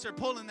parents are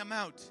pulling them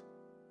out.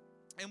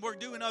 And we're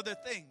doing other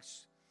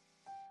things.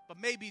 But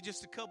maybe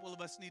just a couple of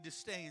us need to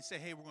stay and say,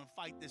 hey, we're going to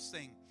fight this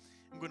thing.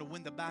 I'm going to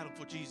win the battle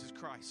for Jesus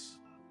Christ.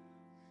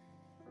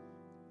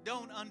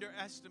 Don't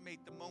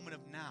underestimate the moment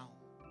of now.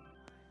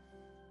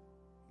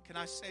 Can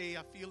I say,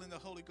 I feel in the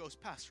Holy Ghost.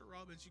 Pastor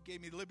Robbins, you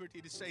gave me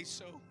liberty to say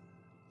so.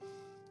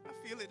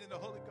 I feel it in the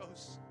Holy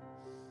Ghost.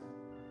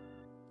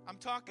 I'm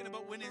talking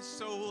about winning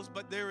souls,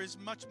 but there is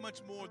much,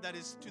 much more that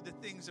is to the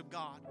things of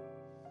God.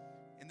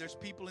 And there's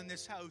people in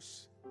this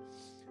house.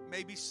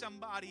 Maybe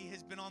somebody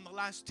has been on the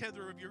last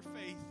tether of your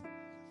faith,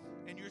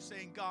 and you're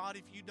saying, God,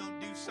 if you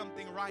don't do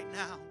something right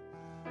now,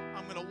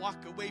 I'm going to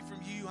walk away from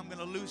you. I'm going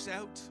to lose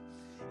out,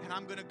 and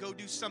I'm going to go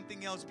do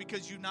something else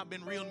because you've not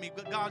been real to me.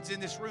 But God's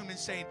in this room and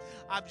saying,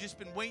 I've just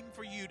been waiting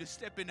for you to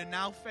step into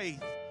now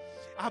faith.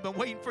 I've been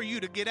waiting for you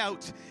to get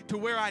out to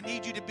where I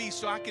need you to be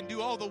so I can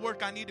do all the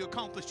work I need to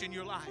accomplish in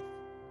your life.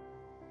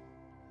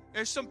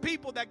 There's some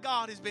people that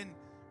God has been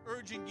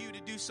urging you to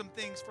do some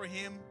things for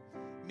him.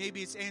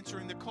 Maybe it's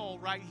answering the call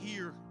right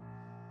here.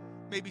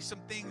 Maybe some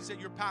things that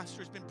your pastor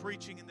has been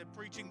preaching and the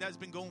preaching that's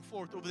been going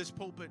forth over this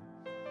pulpit.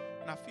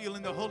 And I feel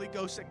in the Holy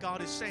Ghost that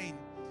God is saying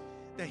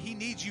that he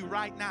needs you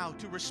right now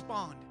to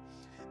respond.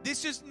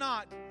 This is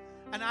not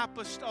an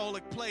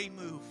apostolic play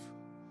move.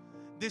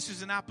 This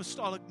is an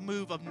apostolic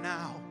move of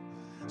now,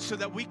 so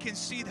that we can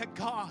see that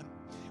God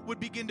would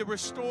begin to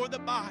restore the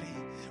body,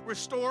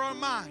 restore our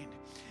mind.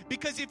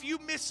 Because if you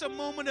miss a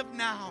moment of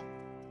now,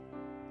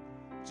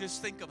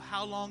 just think of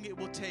how long it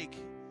will take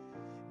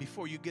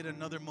before you get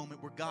another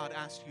moment where God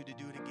asks you to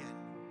do it again.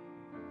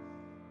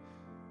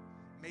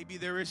 Maybe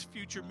there is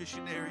future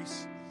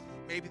missionaries.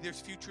 Maybe there's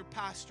future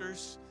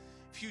pastors,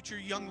 future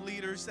young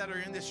leaders that are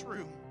in this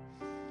room.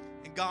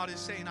 And God is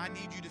saying, I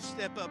need you to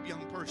step up,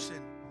 young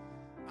person.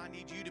 I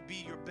need you to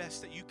be your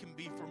best that you can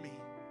be for me.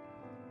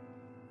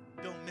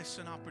 Don't miss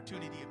an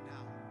opportunity of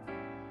now.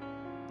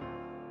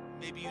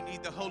 Maybe you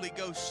need the Holy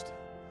Ghost.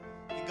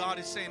 And God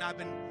is saying, I've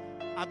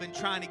been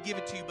trying to give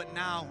it to you, but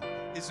now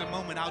is the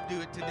moment. I'll do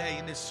it today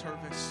in this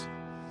service.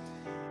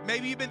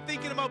 Maybe you've been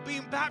thinking about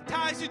being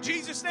baptized in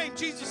Jesus' name.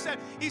 Jesus said,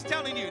 he's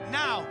telling you,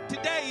 now,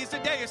 today is the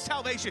day of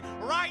salvation.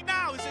 Right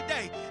now is the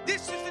day.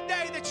 This is the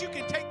day that you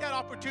can take that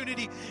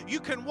opportunity. You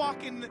can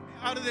walk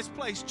out of this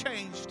place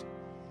changed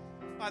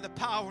by the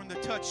power and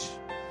the touch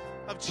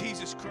of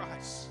Jesus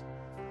Christ.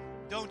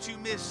 Don't you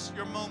miss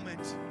your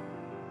moment.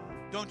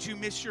 Don't you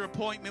miss your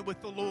appointment with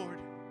the Lord.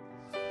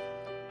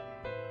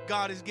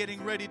 God is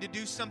getting ready to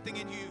do something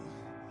in you.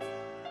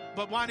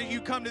 But why don't you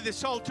come to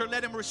this altar?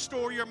 Let him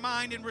restore your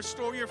mind and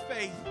restore your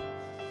faith.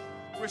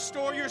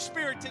 Restore your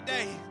spirit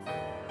today.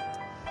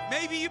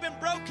 Maybe you've been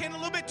broken a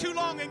little bit too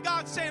long, and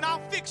God's saying, I'll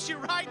fix you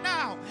right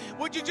now.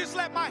 Would you just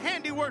let my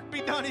handiwork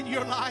be done in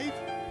your life?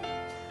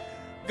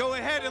 Go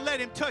ahead and let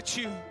him touch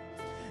you.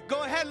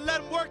 Go ahead and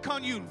let him work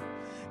on you.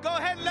 Go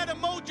ahead and let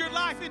him mold your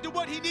life into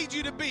what he needs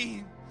you to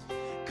be.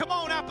 Come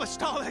on,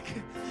 apostolic.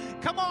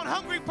 Come on,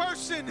 hungry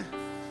person.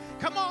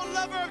 Come on,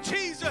 lover of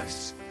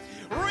Jesus.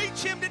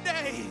 Reach him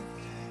today.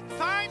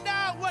 Find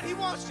out what he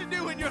wants to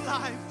do in your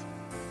life.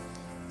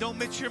 Don't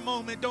miss your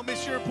moment. Don't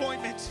miss your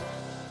appointment.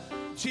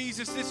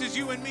 Jesus, this is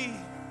you and me.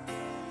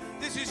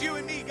 This is you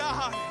and me,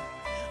 God.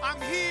 I'm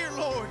here,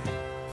 Lord.